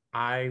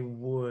I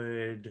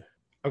would.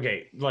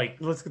 Okay,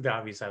 let's get the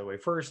obvious out of the way.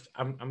 First,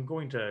 I'm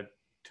going to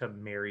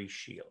marry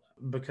Sheila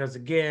because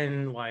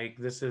again,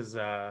 this is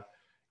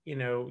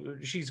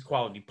she's a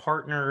quality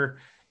partner,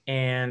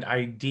 and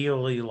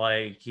ideally,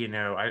 I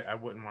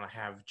wouldn't want to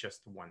have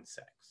just one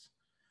sex.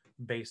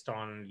 Based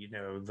on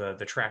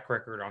the track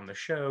record on the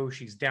show,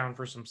 she's down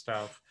for some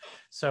stuff,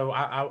 so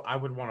I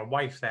would want to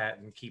wife that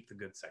and keep the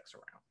good sex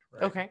around.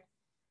 Right? Okay.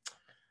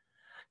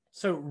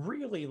 So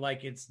really,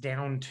 it's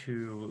down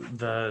to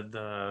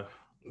the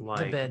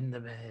bed and the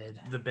behead.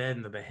 The bed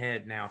and the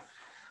behead. Now,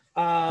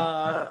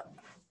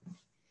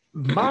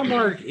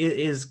 Monarch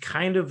is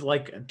kind of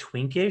like a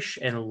twinkish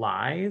and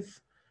lithe.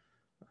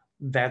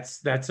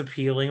 That's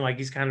appealing.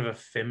 He's kind of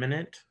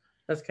effeminate.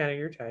 That's kind of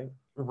your type.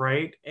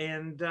 Right.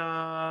 And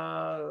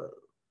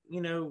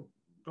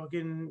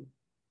fucking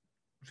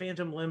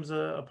Phantom Limb's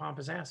a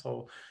pompous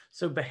asshole.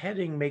 So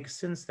beheading makes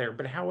sense there.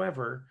 But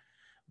however,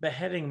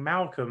 beheading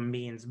Malcolm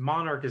means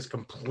Monarch is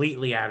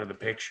completely out of the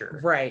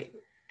picture. Right.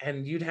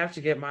 And you'd have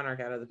to get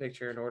Monarch out of the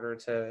picture in order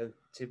to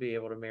be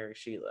able to marry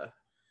Sheila.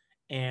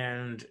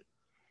 And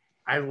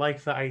I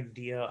like the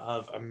idea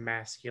of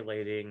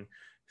emasculating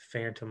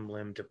Phantom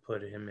Limb to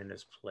put him in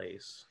his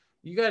place.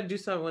 You got to do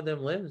something with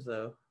them limbs,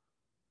 though.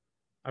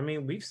 I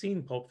mean, we've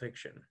seen Pulp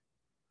Fiction.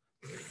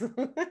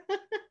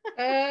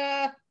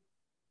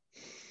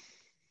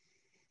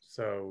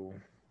 So,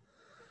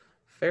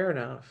 fair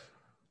enough.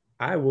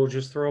 I will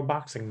just throw a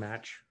boxing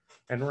match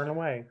and run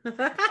away.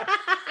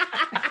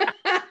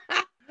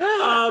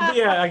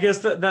 Yeah, I guess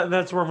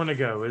that's where I'm gonna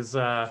go. Is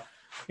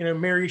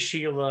marry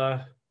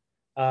Sheila,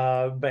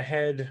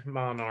 behead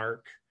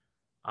Monarch,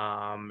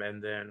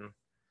 and then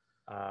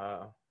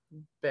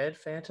bed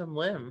Phantom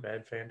Limb.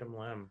 Bed Phantom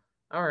Limb.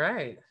 All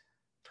right.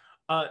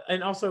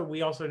 And also,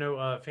 we also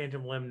know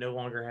Phantom Limb no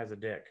longer has a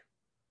dick.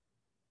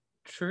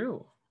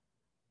 True.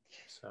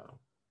 So.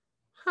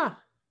 Huh.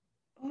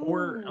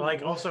 Or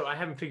also, I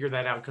haven't figured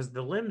that out because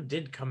the limb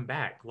did come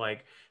back.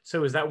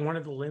 So is that one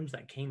of the limbs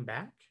that came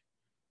back?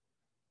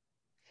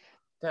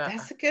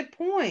 That's a good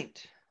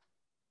point.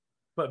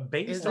 But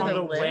based on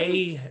the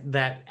way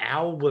that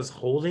Al was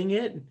holding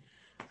it,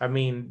 I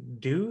mean,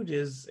 dude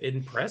is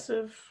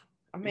impressive.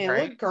 I mean,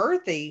 it looked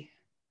girthy.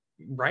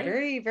 Right.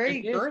 Very,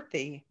 very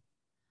girthy.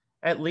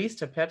 At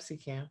least a Pepsi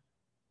can.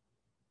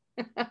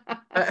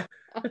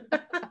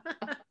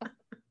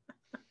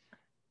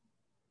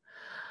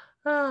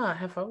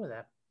 Have fun with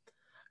that.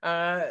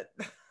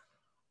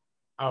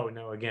 Oh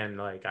no! Again,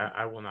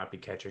 I will not be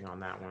catching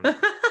on that one.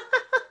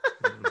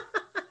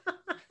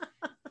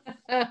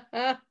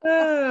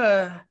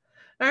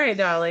 All right,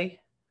 Dolly.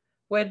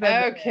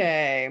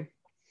 Okay.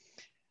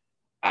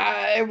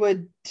 I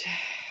would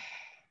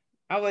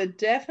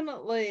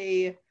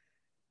definitely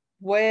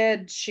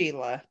wed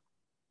Sheila.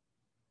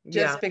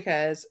 Just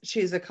because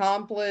she's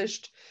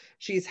accomplished,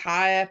 she's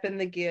high up in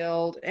the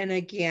guild, and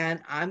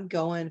again, I'm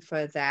going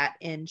for that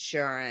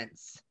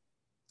insurance.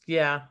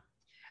 Yeah.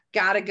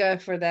 Gotta go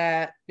for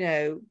that.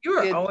 You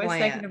are always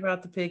thinking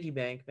about the piggy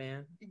bank,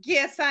 man.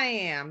 Yes, I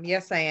am.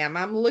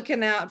 I'm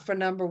looking out for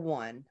number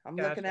one. I'm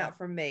looking out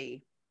for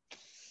me.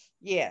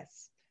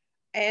 Yes.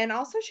 And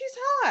also she's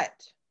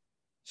hot.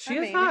 She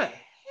is hot.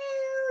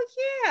 Hell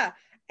yeah.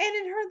 And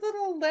in her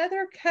little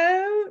leather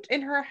coat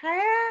and her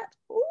hat.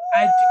 Ooh.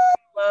 I do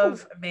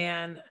love,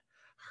 man,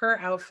 her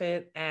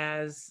outfit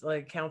as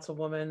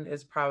councilwoman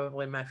is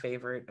probably my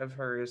favorite of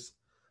hers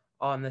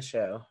on the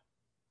show.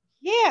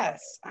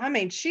 Yes. I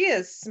mean, she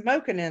is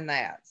smoking in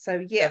that.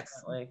 So yes,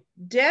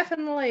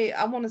 definitely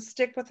I want to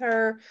stick with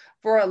her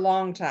for a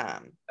long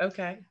time.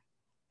 Okay.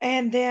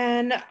 And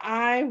then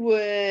I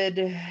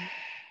would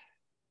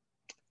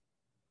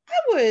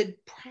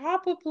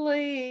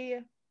probably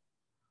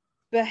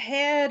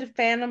behead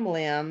Phantom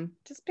Limb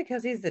just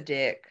because he's a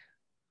dick.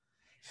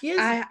 He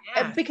is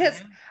because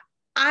man.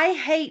 I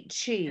hate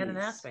cheese. And an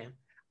ass man.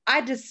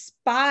 I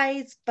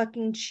despise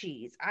fucking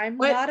cheese. I'm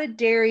not a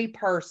dairy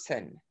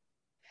person.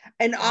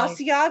 And Like-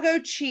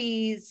 Asiago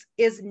cheese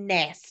is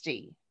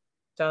nasty.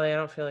 Dolly, I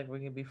don't feel like we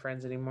can be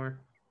friends anymore.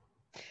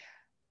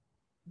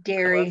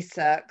 Dairy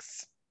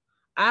sucks.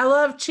 I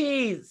love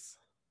cheese.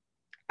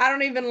 I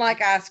don't even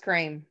like ice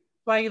cream.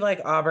 Why you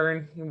like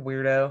Auburn, you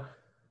weirdo?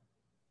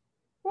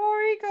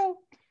 War Eagle.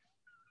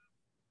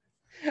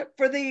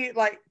 For the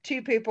like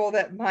 2 people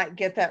that might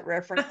get that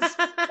reference.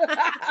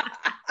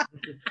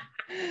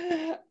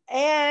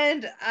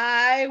 And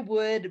I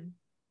would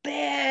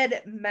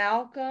bed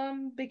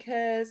Malcolm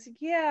because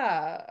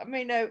I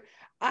mean, no,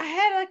 I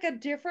had like a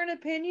different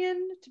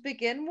opinion to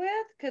begin with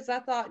because I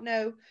thought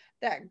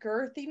that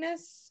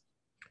girthiness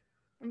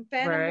from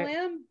Phantom Right.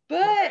 Limb, but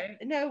Right.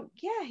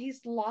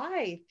 he's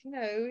lithe,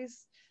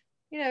 he's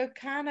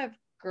kind of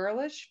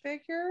girlish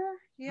figure.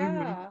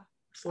 Yeah.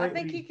 Slightly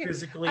think he could-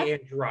 physically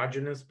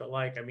androgynous, but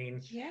like, I mean,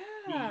 he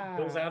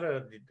goes Yeah. out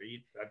of.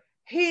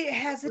 He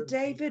has a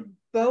David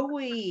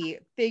Bowie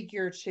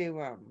figure to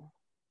him.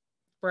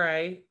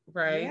 Right.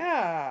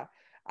 Yeah.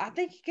 I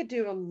think he could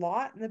do a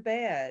lot in the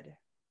bed.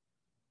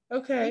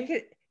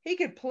 Okay. He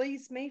could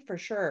please me for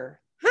sure.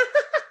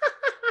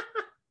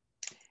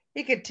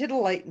 He could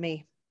titillate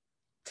me.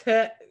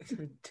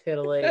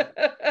 Titillate.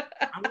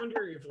 I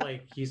wonder if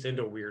like he's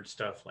into weird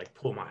stuff, like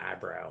pull my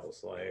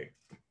eyebrows, like.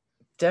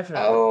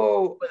 Definitely.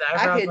 Oh, With I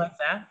eyebrows could like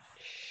that.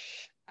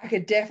 I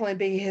could definitely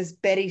be his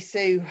Betty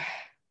Sue.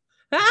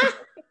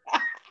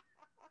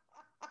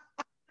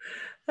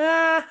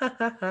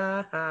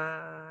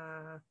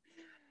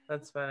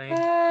 That's funny. All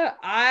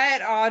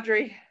right,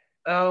 Audrey.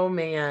 Oh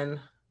man.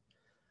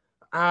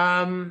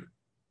 I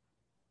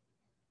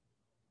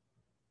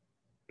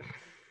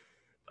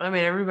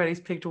mean, everybody's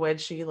picked Wed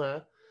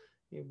Sheila.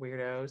 You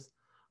weirdos.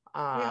 We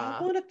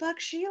all want to fuck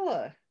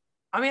Sheila.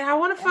 I mean, I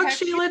want to Or fuck have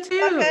Sheila fuck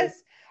too. us,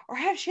 or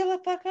have Sheila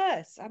fuck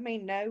us. I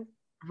mean, no,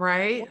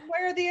 Right? one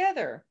way or the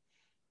other.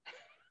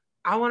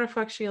 I want to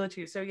fuck Sheila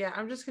too. So yeah,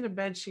 I'm just gonna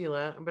bed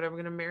Sheila, but I'm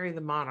gonna marry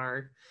the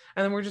monarch,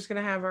 and then we're just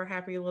gonna have our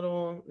happy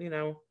little,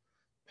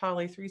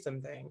 poly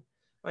threesome thing.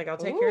 Like I'll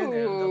take care of them.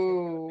 They'll take care of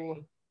Ooh.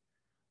 me.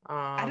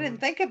 I didn't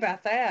think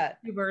about that.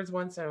 2 birds,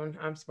 1 stone.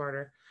 I'm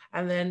smarter.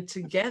 And then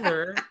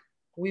together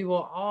we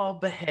will all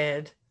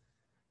behead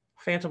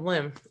Phantom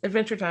Limb.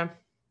 Adventure time.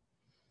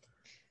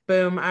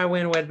 Boom! I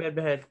win. Wed, bed,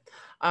 behead.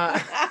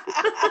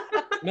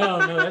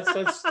 No,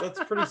 that's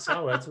pretty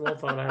solid. That's well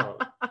thought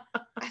out.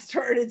 I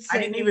started I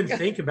singing. didn't even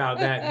think about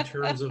that in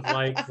terms of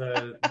like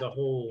the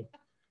whole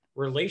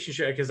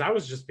relationship because I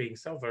was just being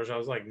selfish. I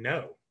was like,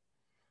 no.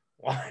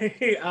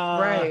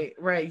 Why?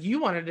 Right.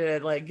 You wanted to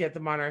like get the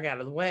monarch out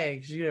of the way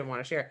because you didn't want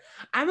to share.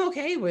 I'm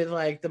okay with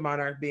like the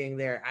monarch being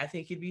there. I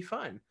think he'd be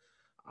fun.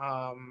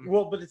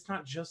 Well, but it's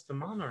not just the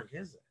monarch,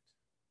 is it?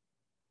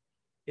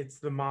 It's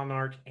the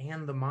monarch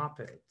and the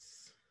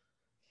Moppets.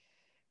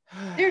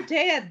 They're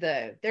dead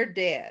though. They're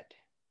dead.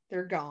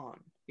 They're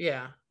gone.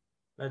 Yeah.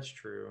 That's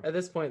true. At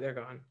this point, they're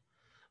gone.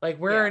 Like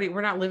we're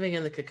not living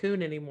in the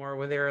cocoon anymore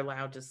where they're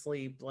allowed to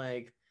sleep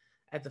like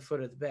at the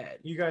foot of the bed.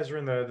 You guys are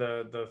in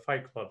the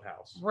Fight Club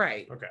house.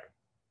 Right. Okay.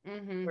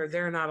 Mm-hmm. Where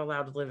they're not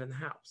allowed to live in the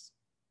house.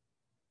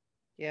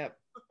 Yep.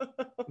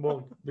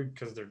 Well,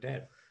 because they're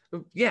dead.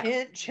 Yeah.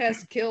 Hinch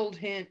has killed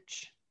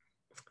Hinch.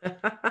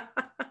 Yep.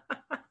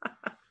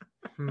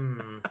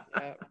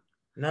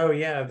 No,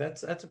 yeah,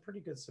 that's a pretty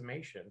good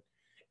summation.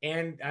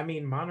 And I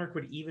mean, Monarch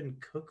would even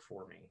cook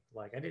for me.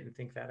 Like I didn't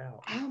think that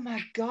out. Oh my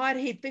God,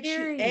 he fix you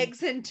Scary.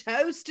 eggs and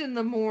toast in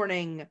the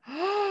morning.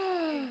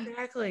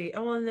 Exactly.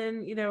 Oh, and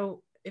then,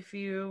 if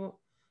you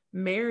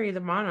marry the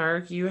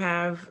monarch, you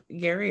have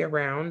Gary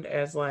around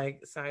as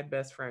like side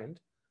best friend.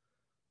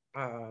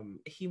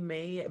 He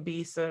may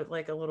be so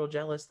like a little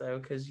jealous though,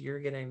 because you're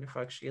getting to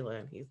fuck Sheila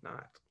and he's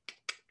not.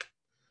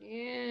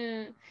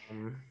 Yeah.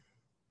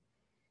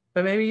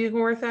 But maybe you can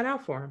work that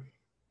out for him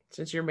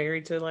since you're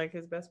married to like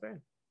his best friend.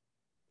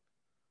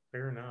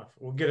 Fair enough.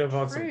 We'll get up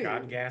on some True.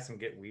 God gas and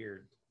get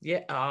weird.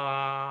 Yeah.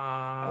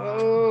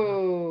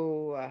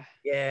 Oh.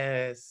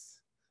 Yes.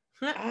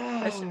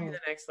 That should be Oh. the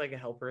next like a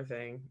helper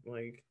thing.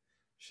 Like,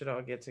 should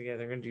all get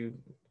together and do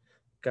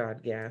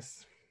God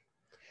gas.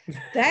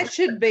 That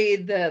should be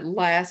the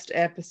last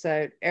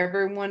episode.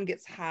 Everyone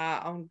gets high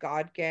on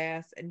God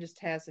gas and just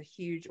has a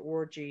huge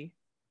orgy.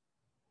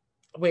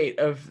 Wait,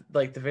 of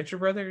like the Venture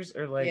Brothers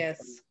or like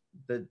Yes.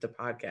 the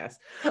podcast?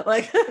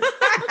 Like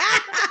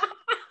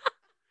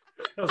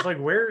I was like,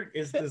 where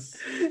is this?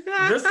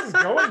 This is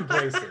going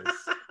places.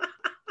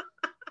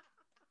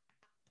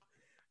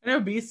 I know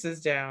Beast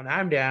is down.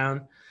 I'm down.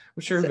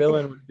 I'm sure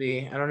Villain would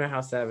be. I don't know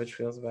how Savage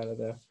feels about it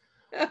though.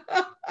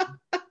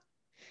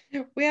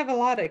 We have a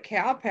lot of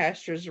cow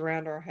pastures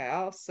around our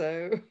house,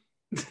 so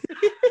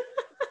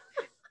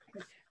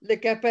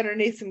look up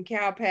underneath some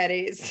cow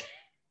patties.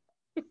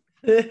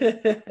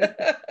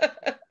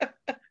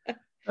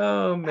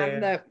 Oh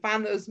man,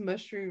 Find those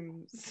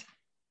mushrooms.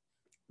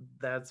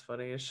 that's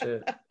funny as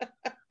shit.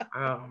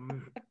 All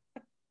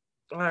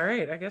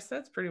right, I guess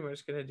that's pretty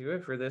much gonna do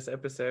it for this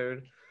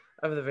episode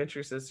of the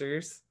Venture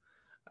Sisters.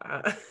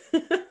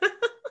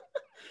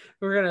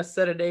 We're gonna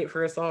set a date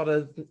for us all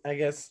to, I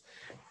guess,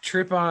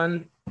 trip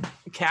on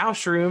cow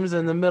shrooms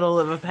in the middle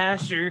of a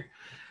pasture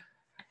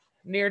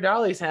near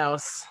Dolly's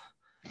house.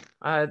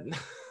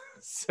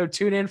 So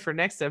tune in for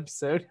next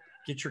episode.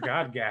 Get your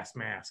God gas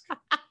mask.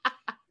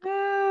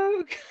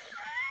 Oh,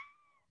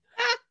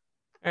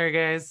 All right,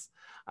 guys.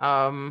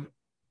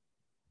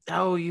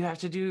 You have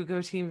to do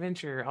Go Team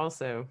Venture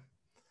also.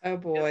 oh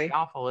boy. It's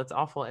awful. It's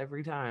awful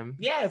every time.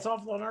 Yeah, it's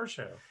awful on our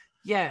show.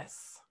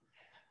 Yes.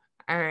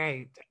 All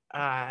right.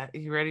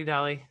 You ready,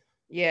 Dolly?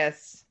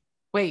 Yes.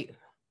 Wait.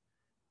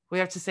 We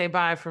have to say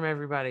bye from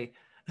everybody.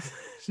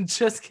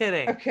 Just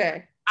kidding.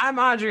 Okay. I'm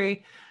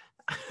Audrey.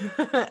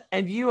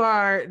 And you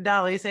are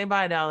Dolly. Say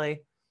bye,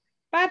 Dolly.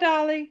 Bye,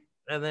 Dolly.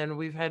 And then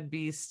we've had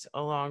Beast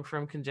along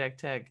from Conject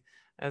Tech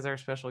as our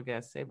special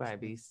guest. Say bye,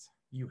 Beast.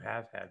 You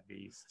have had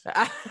Beast.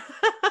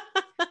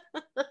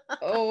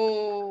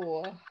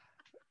 Oh.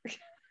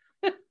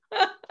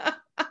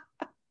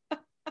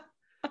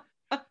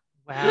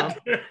 Wow.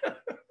 This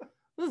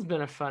has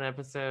been a fun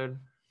episode.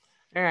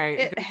 All right.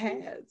 It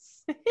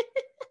has.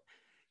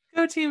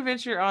 Go Team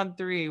Venture on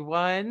 3.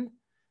 1,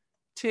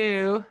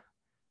 2,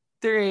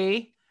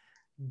 3.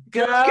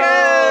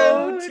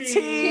 Go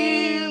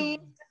Team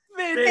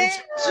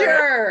Venture.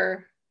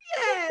 Sure.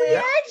 We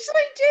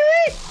actually do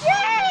it.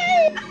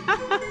 Yay!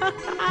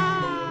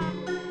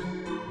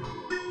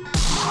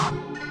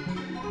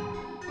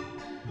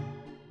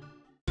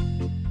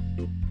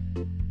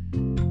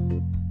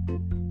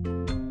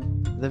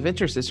 The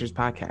Venture Sisters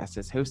podcast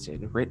is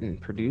hosted, written,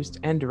 produced,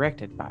 and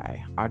directed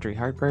by Audrey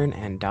Hartburn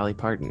and Dolly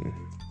Parton.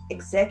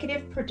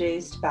 Executive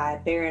produced by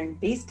Baron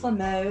Beast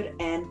Lamode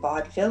and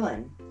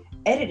Vaudevillain.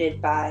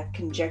 Edited by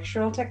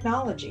Conjectural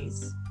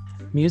Technologies.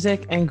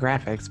 Music and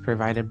graphics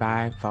provided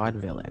by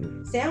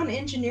Vaudevillain. Sound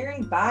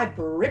engineering by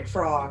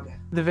Brickfrog.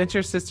 The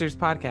Venture Sisters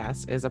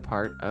podcast is a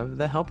part of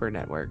the Helper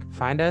Network.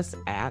 Find us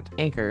at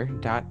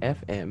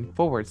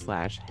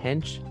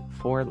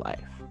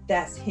anchor.fm/hench4life.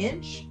 That's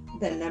Hinch,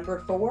 the number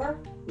 4,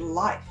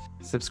 life.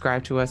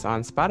 Subscribe to us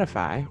on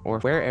Spotify or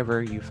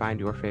wherever you find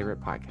your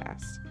favorite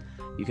podcasts.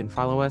 You can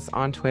follow us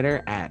on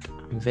Twitter at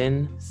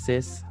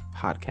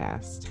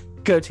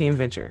VinSysPodcast. Go Team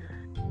Venture.